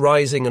turrets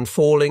rising and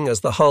falling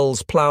as the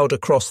hulls ploughed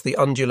across the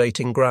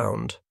undulating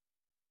ground.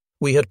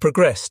 We had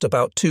progressed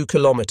about 2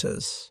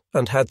 kilometres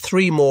and had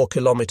 3 more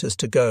kilometres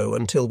to go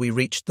until we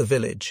reached the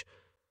village.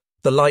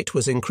 The light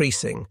was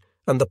increasing,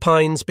 and the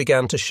pines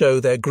began to show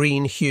their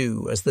green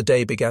hue as the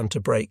day began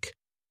to break.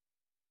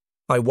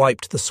 I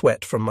wiped the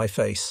sweat from my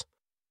face.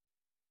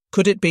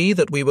 Could it be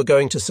that we were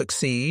going to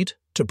succeed,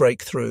 to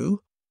break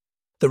through?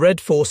 The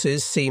Red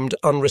forces seemed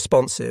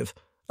unresponsive,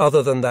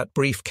 other than that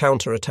brief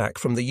counterattack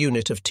from the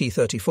unit of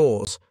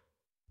T-34s.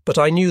 But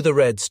I knew the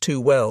Reds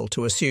too well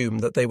to assume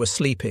that they were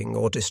sleeping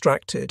or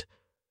distracted.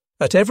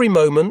 At every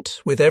moment,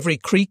 with every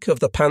creak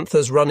of the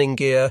Panther's running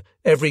gear,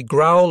 every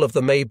growl of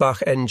the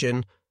Maybach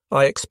engine,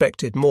 I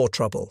expected more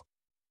trouble.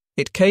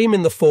 It came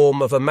in the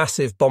form of a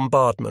massive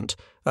bombardment,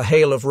 a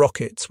hail of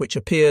rockets which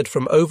appeared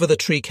from over the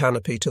tree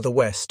canopy to the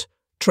west,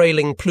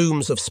 trailing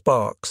plumes of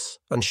sparks,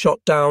 and shot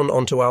down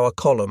onto our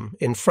column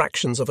in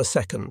fractions of a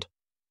second.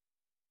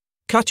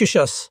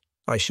 "Katyushas,"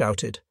 I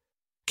shouted.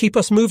 "Keep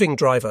us moving,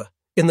 driver.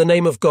 In the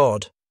name of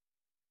God."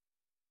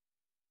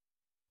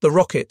 The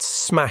rockets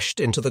smashed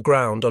into the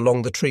ground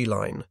along the tree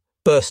line,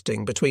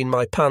 bursting between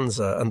my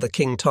Panzer and the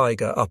King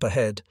Tiger up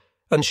ahead,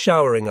 and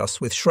showering us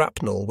with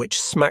shrapnel which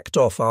smacked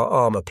off our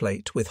armour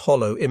plate with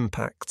hollow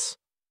impacts.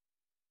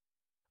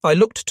 I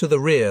looked to the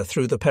rear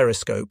through the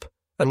periscope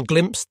and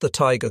glimpsed the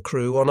Tiger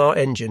crew on our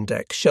engine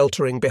deck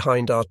sheltering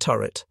behind our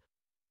turret.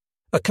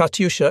 A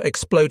Katyusha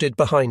exploded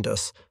behind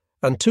us,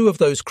 and 2 of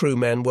those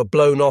crewmen were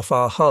blown off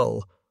our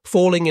hull,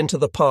 falling into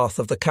the path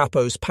of the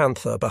Capo's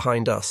Panther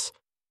behind us.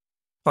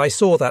 I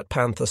saw that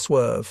Panther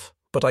swerve,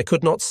 but I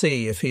could not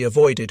see if he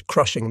avoided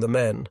crushing the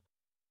men.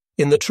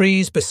 In the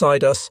trees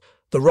beside us,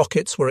 the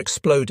rockets were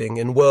exploding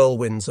in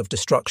whirlwinds of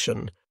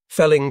destruction,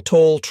 felling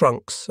tall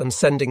trunks and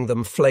sending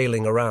them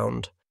flailing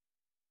around.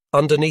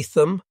 Underneath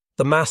them,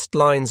 the massed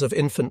lines of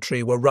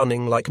infantry were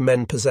running like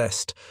men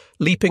possessed,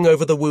 leaping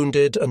over the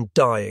wounded and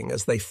dying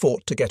as they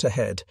fought to get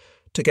ahead,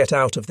 to get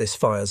out of this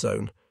fire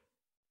zone.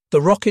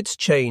 The rockets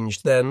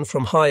changed then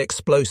from high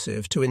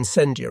explosive to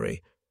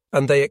incendiary,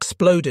 and they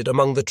exploded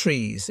among the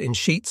trees in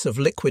sheets of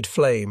liquid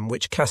flame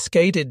which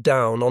cascaded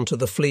down onto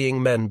the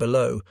fleeing men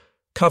below,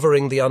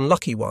 covering the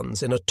unlucky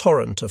ones in a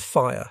torrent of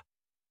fire.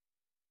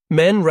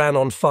 Men ran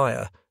on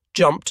fire,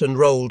 jumped and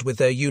rolled with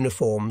their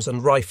uniforms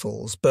and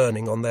rifles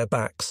burning on their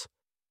backs.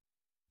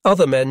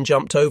 Other men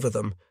jumped over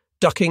them,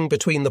 ducking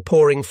between the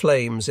pouring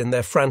flames in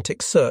their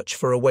frantic search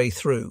for a way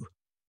through.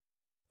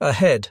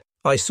 Ahead,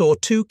 I saw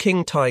 2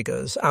 King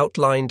Tigers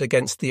outlined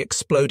against the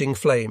exploding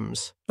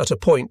flames, at a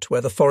point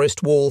where the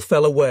forest wall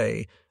fell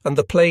away and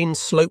the plain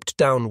sloped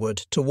downward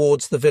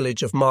towards the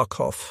village of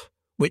Markov,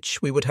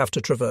 which we would have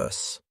to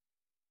traverse.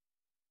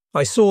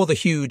 I saw the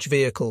huge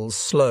vehicles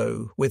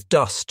slow, with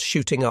dust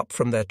shooting up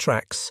from their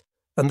tracks,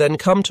 and then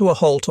come to a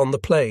halt on the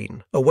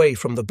plain, away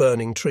from the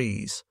burning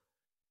trees.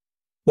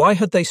 Why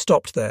had they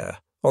stopped there,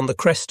 on the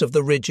crest of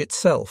the ridge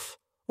itself,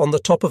 on the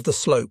top of the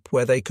slope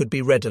where they could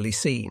be readily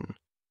seen?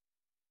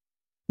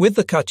 With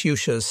the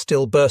Katyushas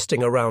still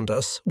bursting around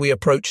us, we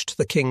approached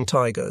the King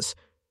Tigers,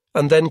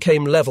 and then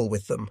came level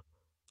with them,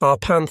 our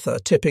Panther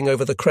tipping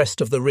over the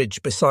crest of the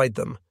ridge beside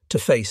them, to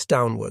face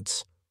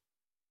downwards.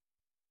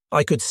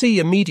 I could see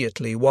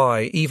immediately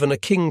why even a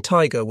King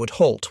Tiger would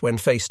halt when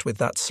faced with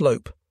that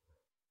slope.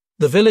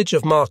 The village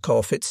of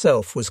Markov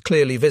itself was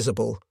clearly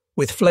visible,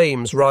 with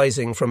flames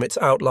rising from its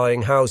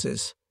outlying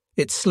houses,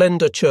 its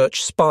slender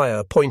church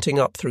spire pointing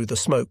up through the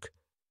smoke.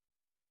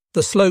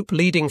 The slope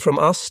leading from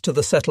us to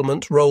the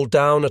settlement rolled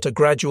down at a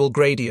gradual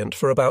gradient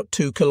for about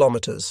 2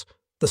 kilometres,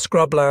 the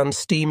scrubland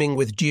steaming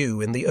with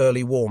dew in the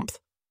early warmth.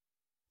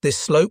 This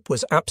slope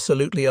was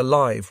absolutely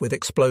alive with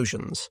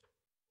explosions.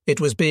 It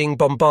was being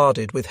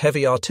bombarded with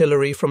heavy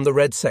artillery from the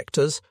Red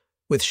sectors,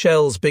 with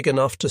shells big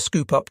enough to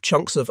scoop up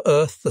chunks of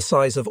earth the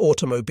size of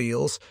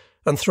automobiles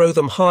and throw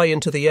them high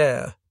into the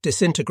air,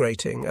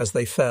 disintegrating as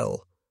they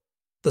fell.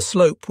 The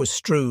slope was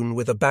strewn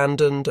with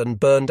abandoned and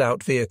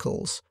burned-out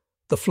vehicles,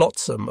 the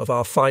flotsam of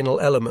our final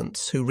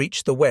elements who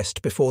reached the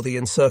west before the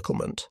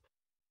encirclement.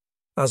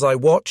 As I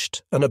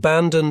watched, an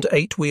abandoned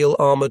 8-wheel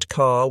armoured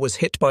car was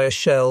hit by a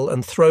shell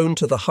and thrown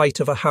to the height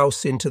of a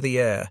house into the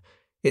air,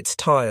 its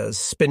tyres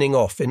spinning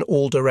off in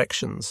all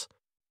directions.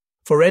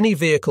 For any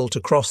vehicle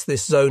to cross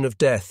this zone of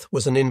death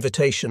was an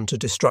invitation to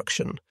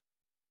destruction.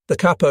 The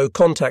capo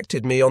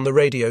contacted me on the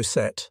radio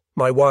set,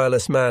 my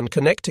wireless man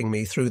connecting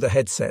me through the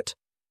headset.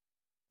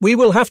 "We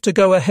will have to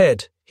go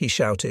ahead," he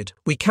shouted.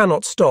 "We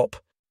cannot stop.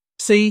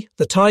 See,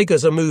 the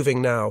tigers are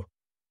moving now."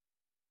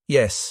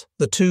 Yes,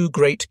 the two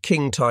great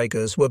king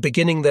tigers were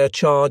beginning their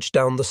charge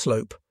down the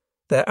slope,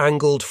 their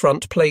angled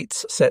front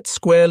plates set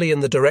squarely in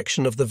the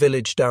direction of the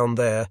village down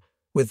there,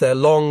 with their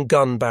long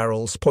gun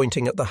barrels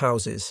pointing at the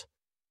houses.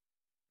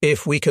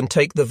 "If we can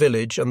take the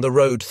village and the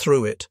road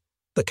through it,"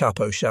 the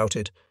capo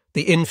shouted,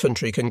 "the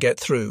infantry can get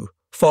through.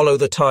 Follow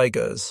the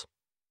tigers."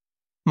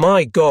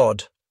 "My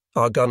God,"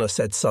 our gunner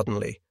said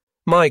suddenly.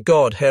 "My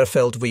God, Herr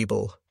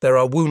Feldwebel, there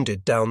are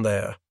wounded down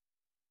there."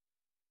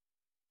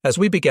 As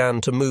we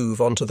began to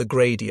move onto the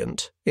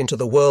gradient, into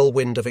the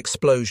whirlwind of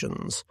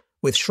explosions,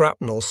 with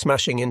shrapnel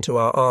smashing into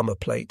our armour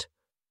plate,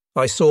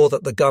 I saw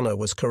that the gunner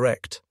was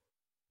correct.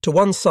 To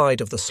one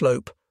side of the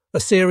slope, a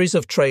series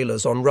of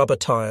trailers on rubber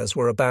tyres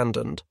were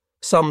abandoned,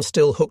 some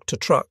still hooked to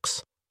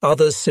trucks,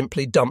 others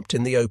simply dumped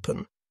in the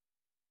open.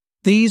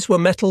 These were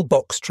metal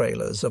box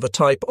trailers of a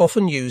type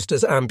often used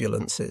as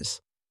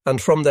ambulances,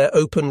 and from their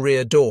open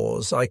rear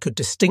doors I could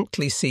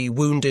distinctly see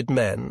wounded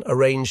men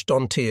arranged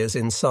on tiers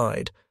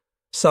inside,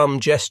 some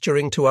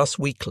gesturing to us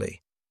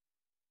weakly.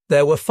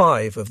 There were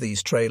 5 of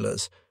these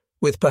trailers,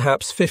 with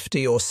perhaps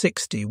 50 or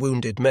 60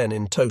 wounded men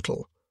in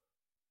total.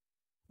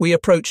 We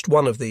approached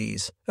one of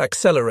these,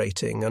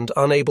 accelerating and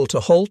unable to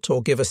halt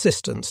or give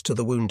assistance to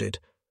the wounded.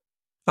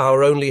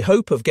 Our only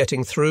hope of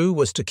getting through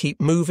was to keep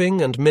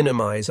moving and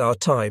minimize our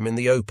time in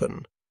the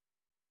open.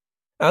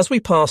 As we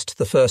passed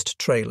the first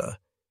trailer,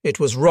 it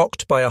was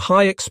rocked by a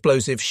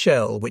high-explosive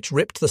shell which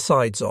ripped the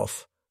sides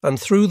off and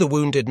threw the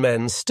wounded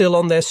men still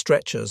on their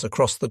stretchers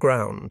across the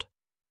ground.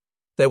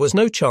 There was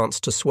no chance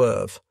to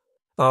swerve.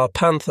 Our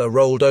Panther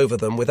rolled over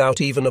them without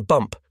even a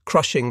bump,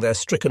 crushing their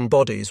stricken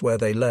bodies where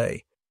they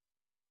lay.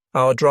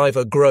 Our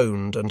driver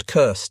groaned and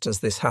cursed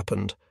as this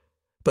happened,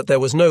 but there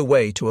was no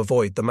way to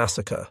avoid the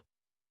massacre.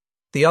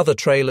 The other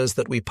trailers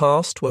that we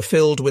passed were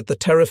filled with the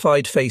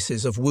terrified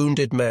faces of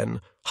wounded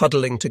men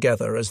huddling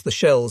together as the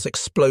shells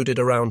exploded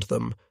around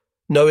them,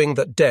 knowing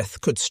that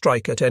death could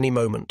strike at any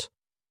moment.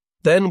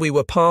 Then we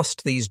were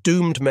past these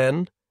doomed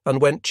men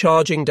and went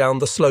charging down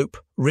the slope,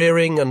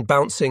 rearing and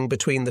bouncing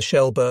between the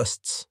shell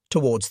bursts,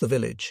 towards the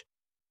village.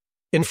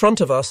 In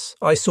front of us,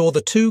 I saw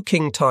the 2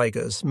 king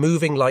tigers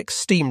moving like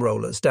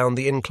steamrollers down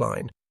the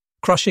incline,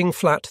 crushing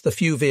flat the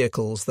few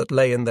vehicles that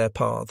lay in their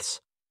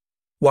paths.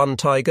 One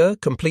tiger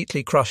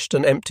completely crushed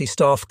an empty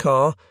staff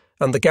car,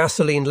 and the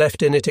gasoline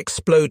left in it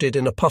exploded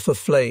in a puff of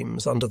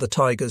flames under the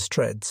tiger's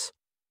treads.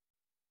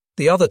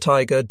 The other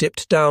tiger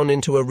dipped down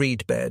into a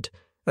reed bed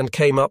and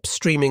came up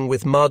streaming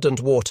with mud and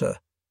water,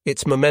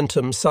 its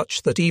momentum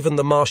such that even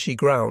the marshy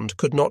ground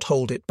could not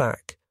hold it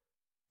back.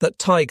 That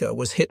tiger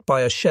was hit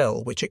by a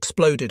shell which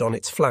exploded on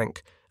its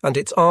flank, and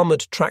its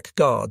armoured track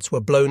guards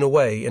were blown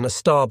away in a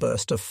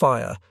starburst of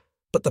fire,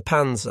 but the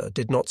Panzer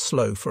did not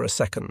slow for a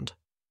second.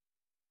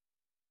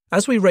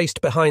 As we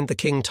raced behind the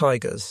king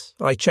tigers,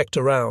 I checked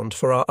around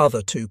for our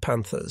other 2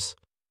 Panthers.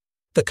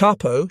 The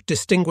capo,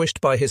 distinguished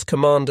by his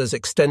commander's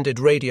extended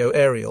radio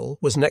aerial,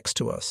 was next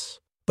to us,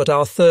 but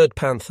our 3rd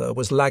Panther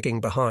was lagging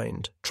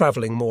behind,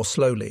 travelling more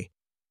slowly.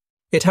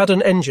 It had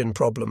an engine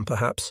problem,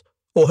 perhaps,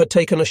 or had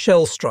taken a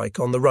shell strike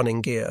on the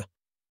running gear.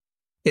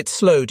 It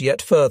slowed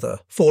yet further,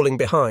 falling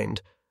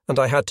behind, and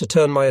I had to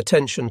turn my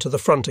attention to the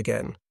front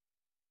again.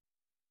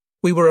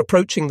 We were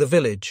approaching the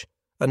village,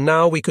 and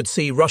now we could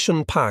see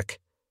Russian PaK,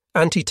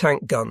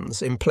 anti-tank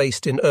guns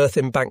emplaced in earth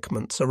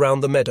embankments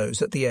around the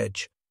meadows at the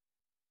edge.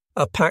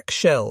 A PaK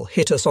shell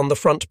hit us on the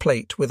front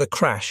plate with a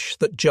crash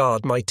that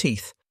jarred my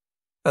teeth,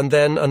 and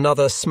then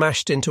another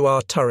smashed into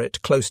our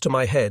turret close to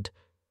my head,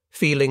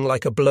 feeling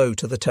like a blow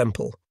to the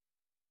temple.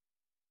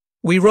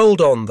 We rolled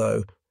on,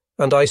 though,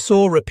 and I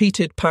saw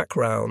repeated PaK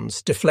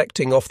rounds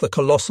deflecting off the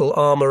colossal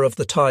armour of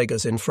the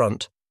tigers in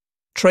front,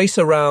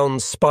 tracer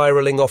rounds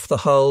spiralling off the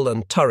hull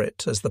and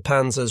turret as the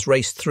Panzers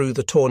raced through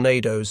the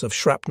tornadoes of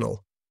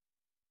shrapnel.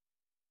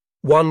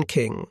 1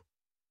 king.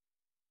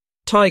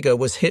 Tiger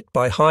was hit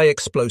by high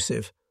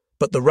explosive,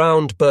 but the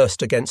round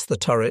burst against the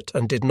turret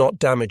and did not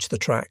damage the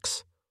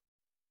tracks.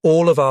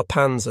 All of our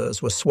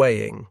Panzers were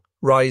swaying,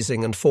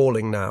 rising and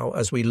falling now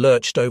as we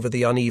lurched over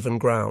the uneven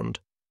ground,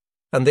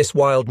 and this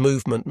wild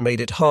movement made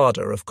it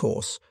harder, of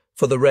course,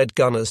 for the red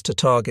gunners to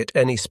target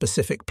any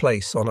specific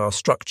place on our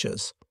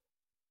structures.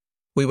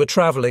 We were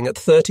travelling at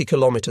 30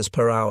 kilometers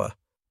per hour,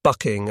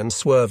 bucking and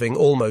swerving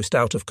almost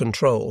out of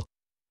control,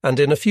 and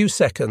in a few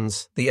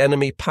seconds the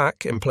enemy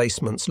PaK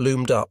emplacements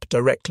loomed up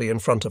directly in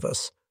front of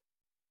us.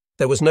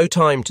 There was no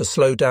time to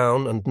slow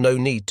down and no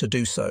need to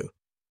do so.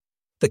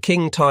 The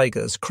king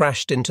tigers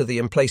crashed into the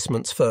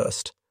emplacements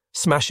first,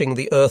 smashing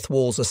the earth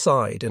walls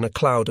aside in a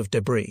cloud of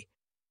debris.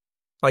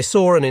 I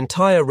saw an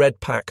entire red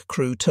PaK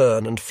crew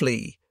turn and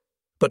flee,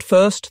 but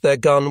first their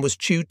gun was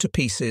chewed to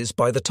pieces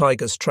by the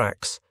tigers'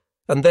 tracks,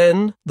 and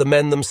then the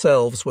men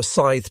themselves were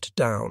scythed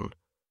down,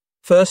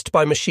 first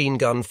by machine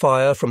gun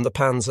fire from the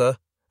Panzer,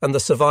 and the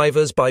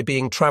survivors by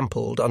being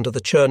trampled under the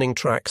churning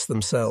tracks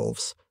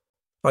themselves.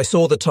 I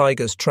saw the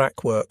tigers'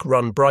 track work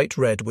run bright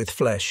red with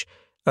flesh,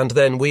 and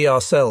then we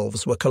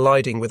ourselves were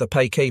colliding with a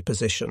PaK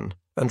position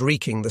and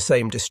wreaking the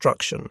same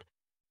destruction.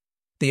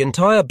 The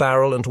entire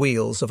barrel and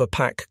wheels of a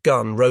pack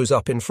gun rose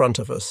up in front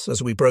of us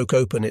as we broke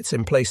open its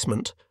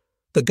emplacement,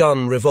 the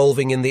gun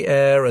revolving in the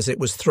air as it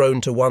was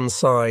thrown to one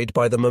side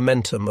by the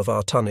momentum of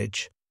our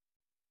tonnage.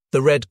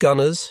 The red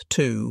gunners,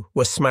 too,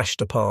 were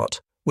smashed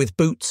apart, with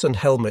boots and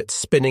helmets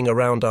spinning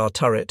around our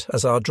turret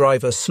as our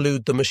driver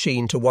slewed the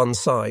machine to one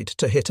side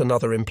to hit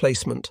another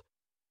emplacement.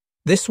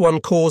 This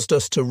one caused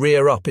us to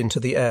rear up into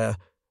the air,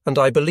 and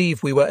I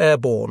believe we were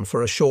airborne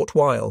for a short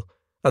while,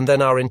 and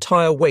then our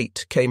entire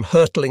weight came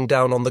hurtling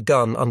down on the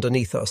gun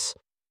underneath us.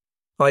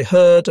 I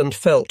heard and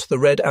felt the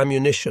red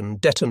ammunition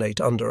detonate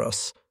under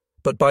us,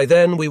 but by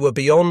then we were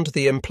beyond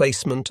the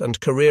emplacement and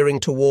careering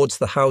towards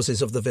the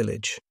houses of the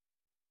village.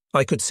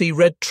 I could see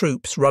red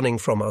troops running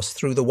from us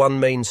through the one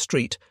main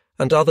street,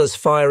 and others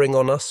firing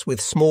on us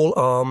with small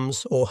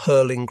arms or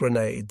hurling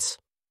grenades.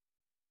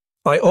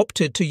 I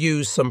opted to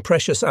use some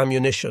precious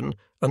ammunition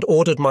and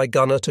ordered my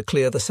gunner to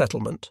clear the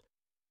settlement.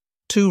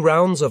 2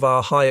 rounds of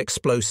our high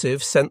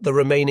explosive sent the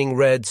remaining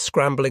Reds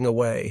scrambling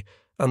away,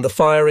 and the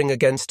firing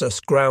against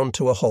us ground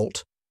to a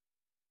halt.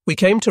 We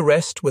came to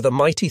rest with a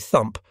mighty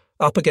thump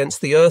up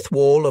against the earth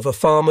wall of a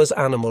farmer's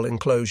animal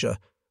enclosure,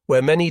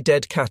 where many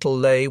dead cattle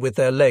lay with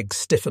their legs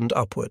stiffened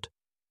upward.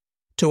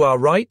 To our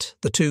right,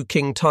 the 2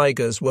 king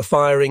tigers were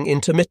firing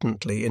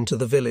intermittently into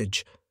the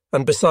village,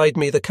 and beside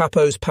me the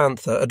Capo's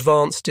Panther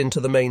advanced into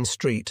the main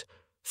street,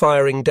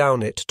 firing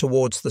down it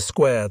towards the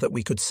square that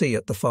we could see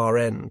at the far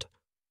end.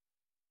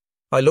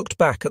 I looked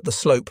back at the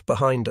slope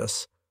behind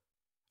us.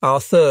 Our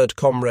 3rd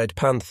comrade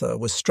Panther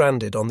was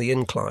stranded on the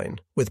incline,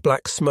 with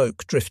black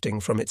smoke drifting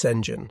from its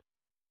engine.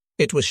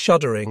 It was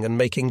shuddering and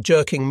making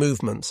jerking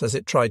movements as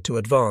it tried to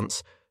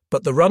advance,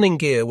 but the running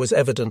gear was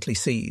evidently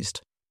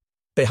seized.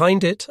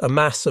 Behind it, a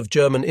mass of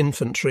German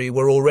infantry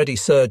were already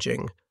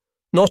surging,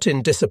 not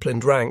in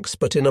disciplined ranks,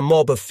 but in a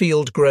mob of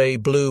field grey,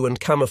 blue and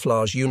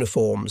camouflage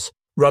uniforms,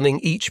 running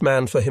each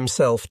man for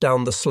himself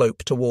down the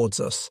slope towards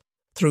us,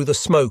 through the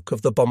smoke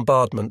of the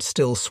bombardment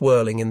still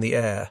swirling in the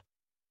air.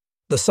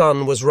 The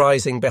sun was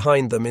rising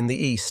behind them in the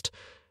east,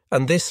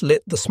 and this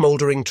lit the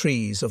smouldering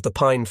trees of the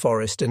pine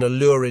forest in a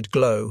lurid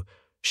glow,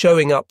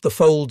 showing up the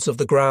folds of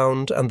the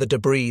ground and the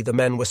debris the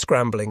men were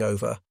scrambling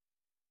over.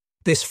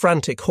 This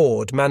frantic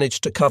horde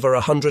managed to cover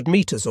 100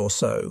 metres or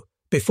so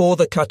before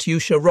the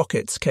Katyusha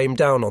rockets came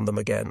down on them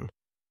again.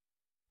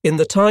 In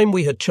the time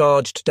we had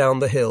charged down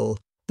the hill,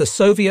 the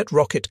Soviet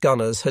rocket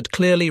gunners had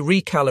clearly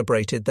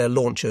recalibrated their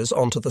launchers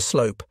onto the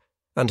slope,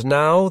 and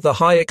now the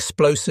high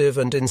explosive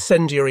and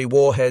incendiary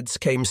warheads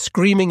came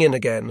screaming in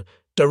again,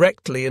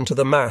 directly into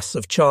the mass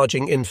of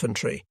charging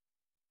infantry.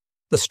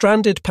 The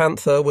stranded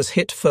Panther was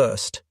hit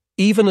first,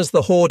 even as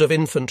the horde of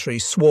infantry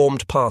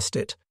swarmed past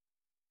it.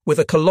 With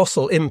a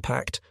colossal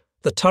impact,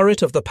 the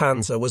turret of the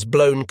Panzer was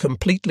blown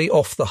completely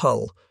off the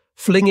hull,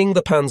 flinging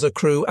the Panzer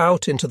crew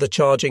out into the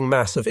charging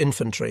mass of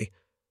infantry,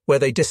 where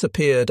they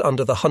disappeared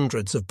under the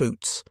hundreds of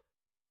boots.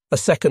 A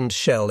second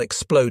shell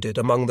exploded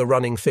among the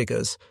running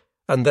figures,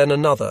 and then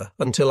another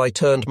until I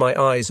turned my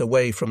eyes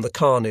away from the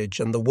carnage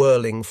and the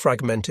whirling,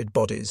 fragmented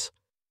bodies.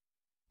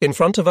 In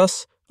front of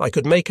us, I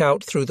could make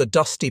out through the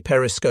dusty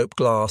periscope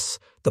glass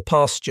the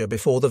pasture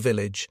before the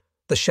village,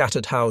 the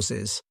shattered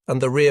houses,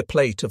 and the rear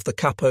plate of the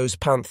Capo's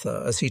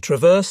Panther as he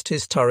traversed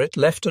his turret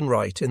left and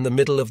right in the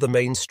middle of the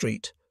main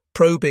street,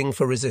 probing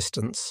for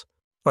resistance.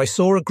 I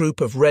saw a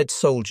group of red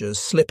soldiers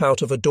slip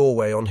out of a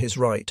doorway on his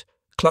right,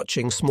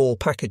 clutching small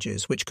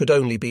packages which could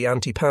only be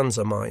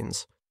anti-Panzer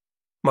mines.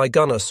 My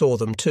gunner saw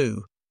them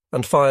too,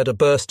 and fired a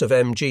burst of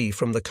MG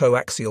from the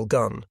coaxial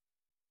gun.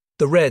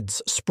 The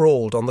Reds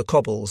sprawled on the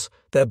cobbles,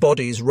 their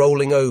bodies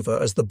rolling over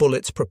as the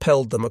bullets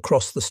propelled them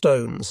across the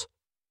stones.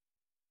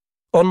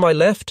 On my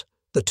left,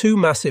 the 2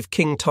 massive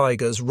king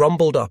tigers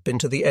rumbled up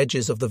into the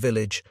edges of the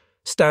village,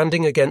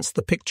 standing against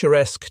the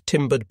picturesque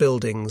timbered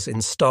buildings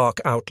in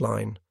stark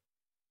outline.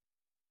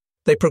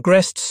 They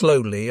progressed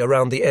slowly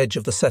around the edge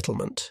of the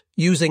settlement,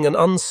 using an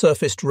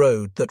unsurfaced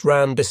road that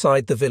ran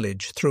beside the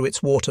village through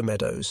its water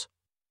meadows.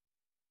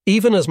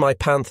 Even as my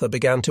Panther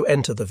began to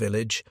enter the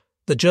village,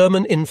 the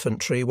German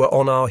infantry were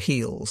on our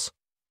heels.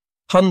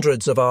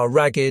 Hundreds of our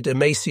ragged,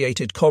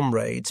 emaciated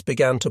comrades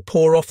began to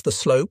pour off the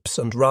slopes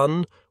and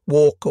run,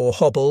 walk or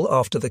hobble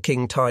after the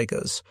king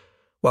tigers,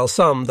 while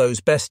some,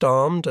 those best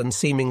armed and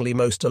seemingly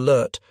most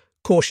alert,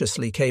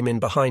 cautiously came in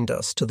behind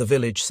us to the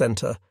village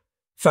centre,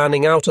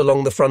 fanning out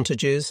along the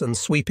frontages and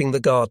sweeping the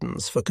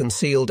gardens for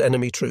concealed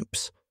enemy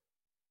troops.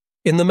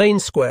 In the main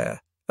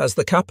square, as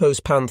the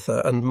Capo's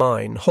Panther and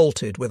mine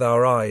halted with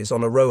our eyes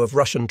on a row of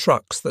Russian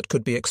trucks that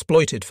could be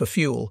exploited for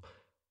fuel,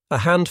 a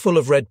handful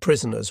of Red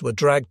prisoners were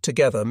dragged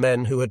together,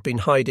 men who had been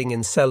hiding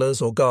in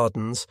cellars or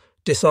gardens,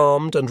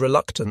 disarmed and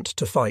reluctant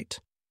to fight.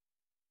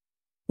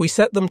 We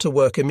set them to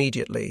work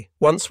immediately,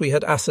 once we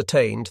had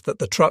ascertained that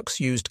the trucks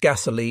used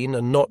gasoline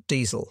and not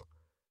diesel.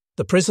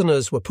 The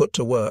prisoners were put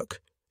to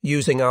work,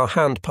 using our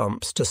hand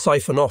pumps to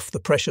siphon off the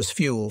precious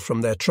fuel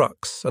from their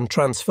trucks and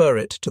transfer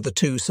it to the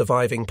 2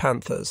 surviving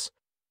Panthers.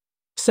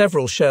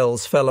 Several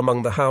shells fell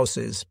among the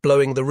houses,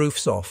 blowing the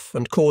roofs off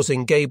and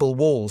causing gable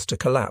walls to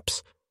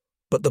collapse,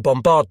 but the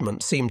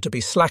bombardment seemed to be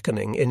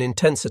slackening in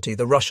intensity,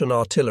 the Russian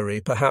artillery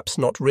perhaps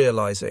not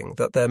realizing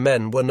that their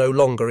men were no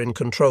longer in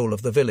control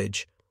of the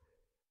village.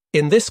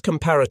 In this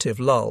comparative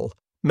lull,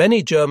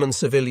 many German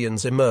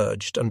civilians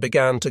emerged and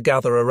began to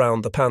gather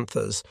around the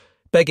Panthers,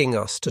 begging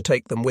us to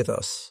take them with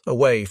us,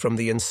 away from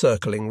the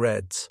encircling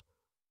Reds.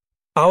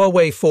 "Our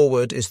way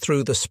forward is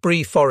through the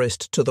Spree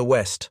forest to the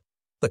west,"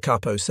 the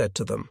capo said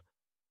to them.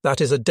 "That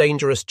is a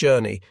dangerous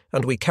journey,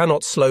 and we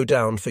cannot slow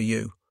down for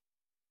you."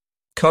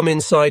 "Come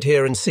inside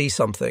here and see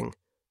something,"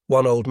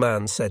 one old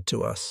man said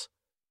to us.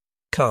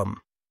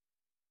 "Come."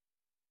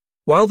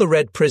 While the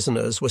Red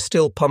prisoners were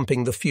still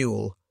pumping the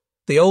fuel,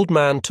 the old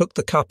man took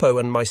the capo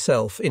and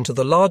myself into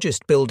the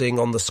largest building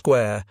on the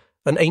square,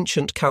 an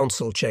ancient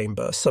council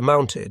chamber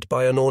surmounted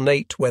by an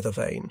ornate weather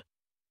vane.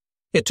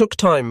 It took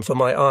time for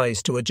my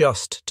eyes to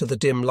adjust to the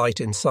dim light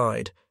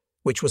inside,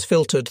 which was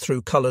filtered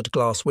through coloured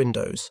glass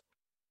windows.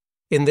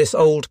 In this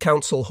old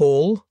council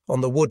hall,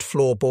 on the wood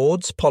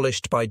floorboards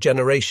polished by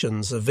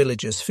generations of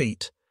villagers'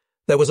 feet,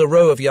 there was a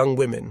row of young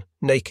women,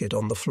 naked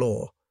on the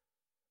floor.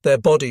 Their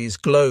bodies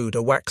glowed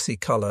a waxy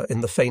colour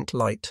in the faint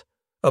light,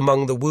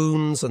 among the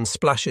wounds and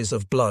splashes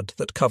of blood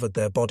that covered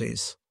their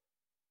bodies.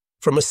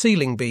 From a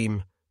ceiling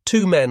beam,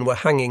 2 men were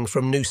hanging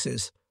from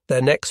nooses,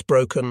 their necks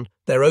broken,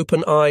 their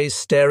open eyes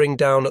staring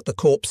down at the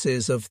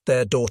corpses of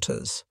their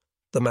daughters,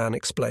 the man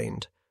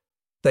explained.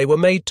 They were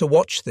made to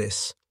watch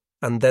this,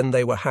 and then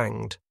they were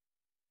hanged.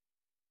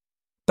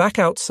 Back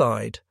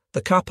outside,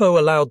 the capo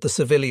allowed the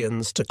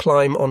civilians to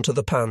climb onto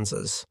the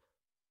panzers.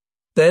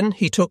 Then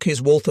he took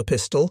his Walther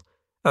pistol,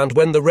 and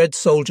when the Red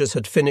soldiers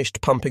had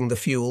finished pumping the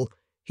fuel,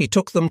 he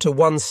took them to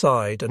one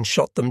side and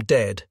shot them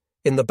dead,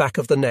 in the back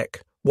of the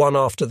neck, one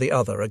after the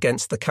other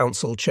against the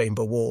council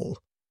chamber wall.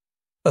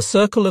 A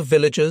circle of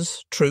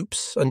villagers,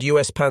 troops, and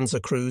US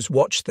Panzer crews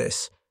watched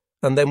this,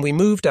 and then we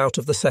moved out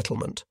of the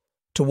settlement,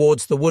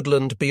 towards the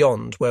woodland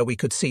beyond where we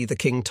could see the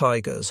king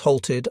tigers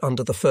halted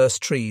under the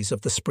first trees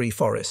of the Spree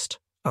forest,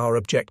 our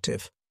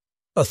objective.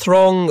 A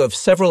throng of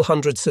several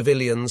hundred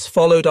civilians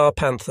followed our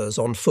Panthers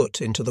on foot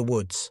into the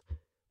woods.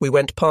 We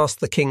went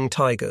past the king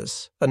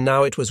tigers, and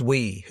now it was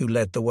we who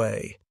led the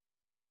way.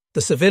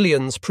 The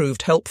civilians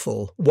proved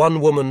helpful, one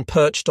woman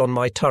perched on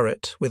my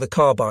turret with a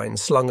carbine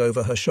slung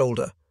over her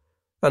shoulder,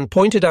 and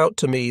pointed out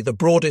to me the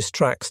broadest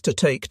tracks to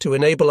take to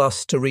enable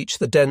us to reach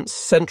the dense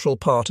central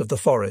part of the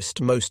forest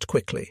most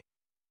quickly.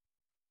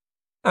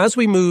 As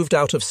we moved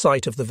out of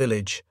sight of the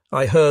village,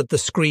 I heard the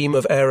scream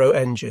of aero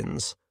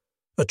engines.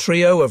 A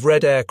trio of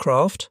Red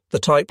aircraft, the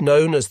type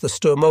known as the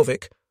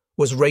Sturmovik,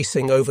 was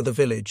racing over the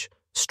village,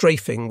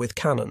 strafing with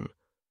cannon.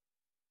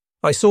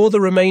 I saw the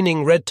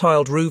remaining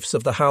red-tiled roofs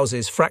of the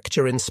houses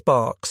fracture in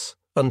sparks,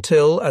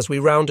 until, as we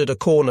rounded a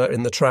corner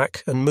in the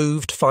track and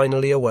moved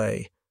finally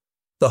away,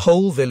 the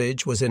whole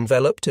village was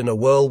enveloped in a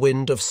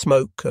whirlwind of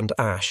smoke and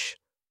ash.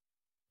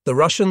 The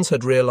Russians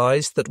had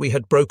realized that we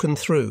had broken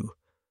through,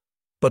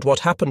 but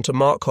what happened to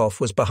Markov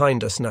was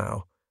behind us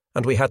now,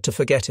 and we had to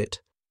forget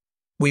it.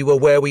 We were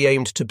where we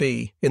aimed to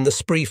be, in the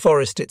Spree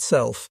forest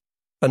itself,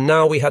 and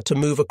now we had to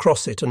move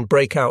across it and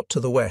break out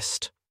to the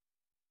west.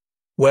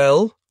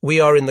 "Well, we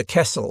are in the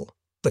Kessel,"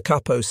 the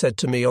capo said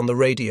to me on the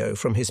radio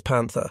from his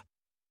Panther.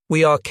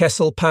 "We are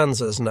Kessel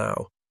Panzers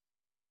now."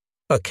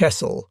 A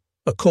Kessel,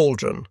 a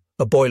cauldron,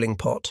 a boiling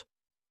pot.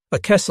 A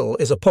Kessel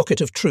is a pocket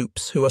of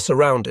troops who are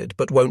surrounded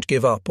but won't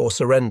give up or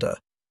surrender.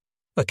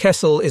 A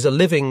Kessel is a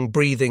living,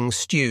 breathing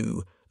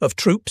stew of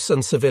troops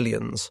and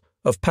civilians,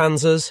 of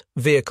panzers,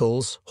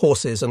 vehicles,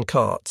 horses and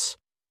carts.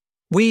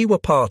 We were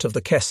part of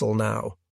the Kessel now,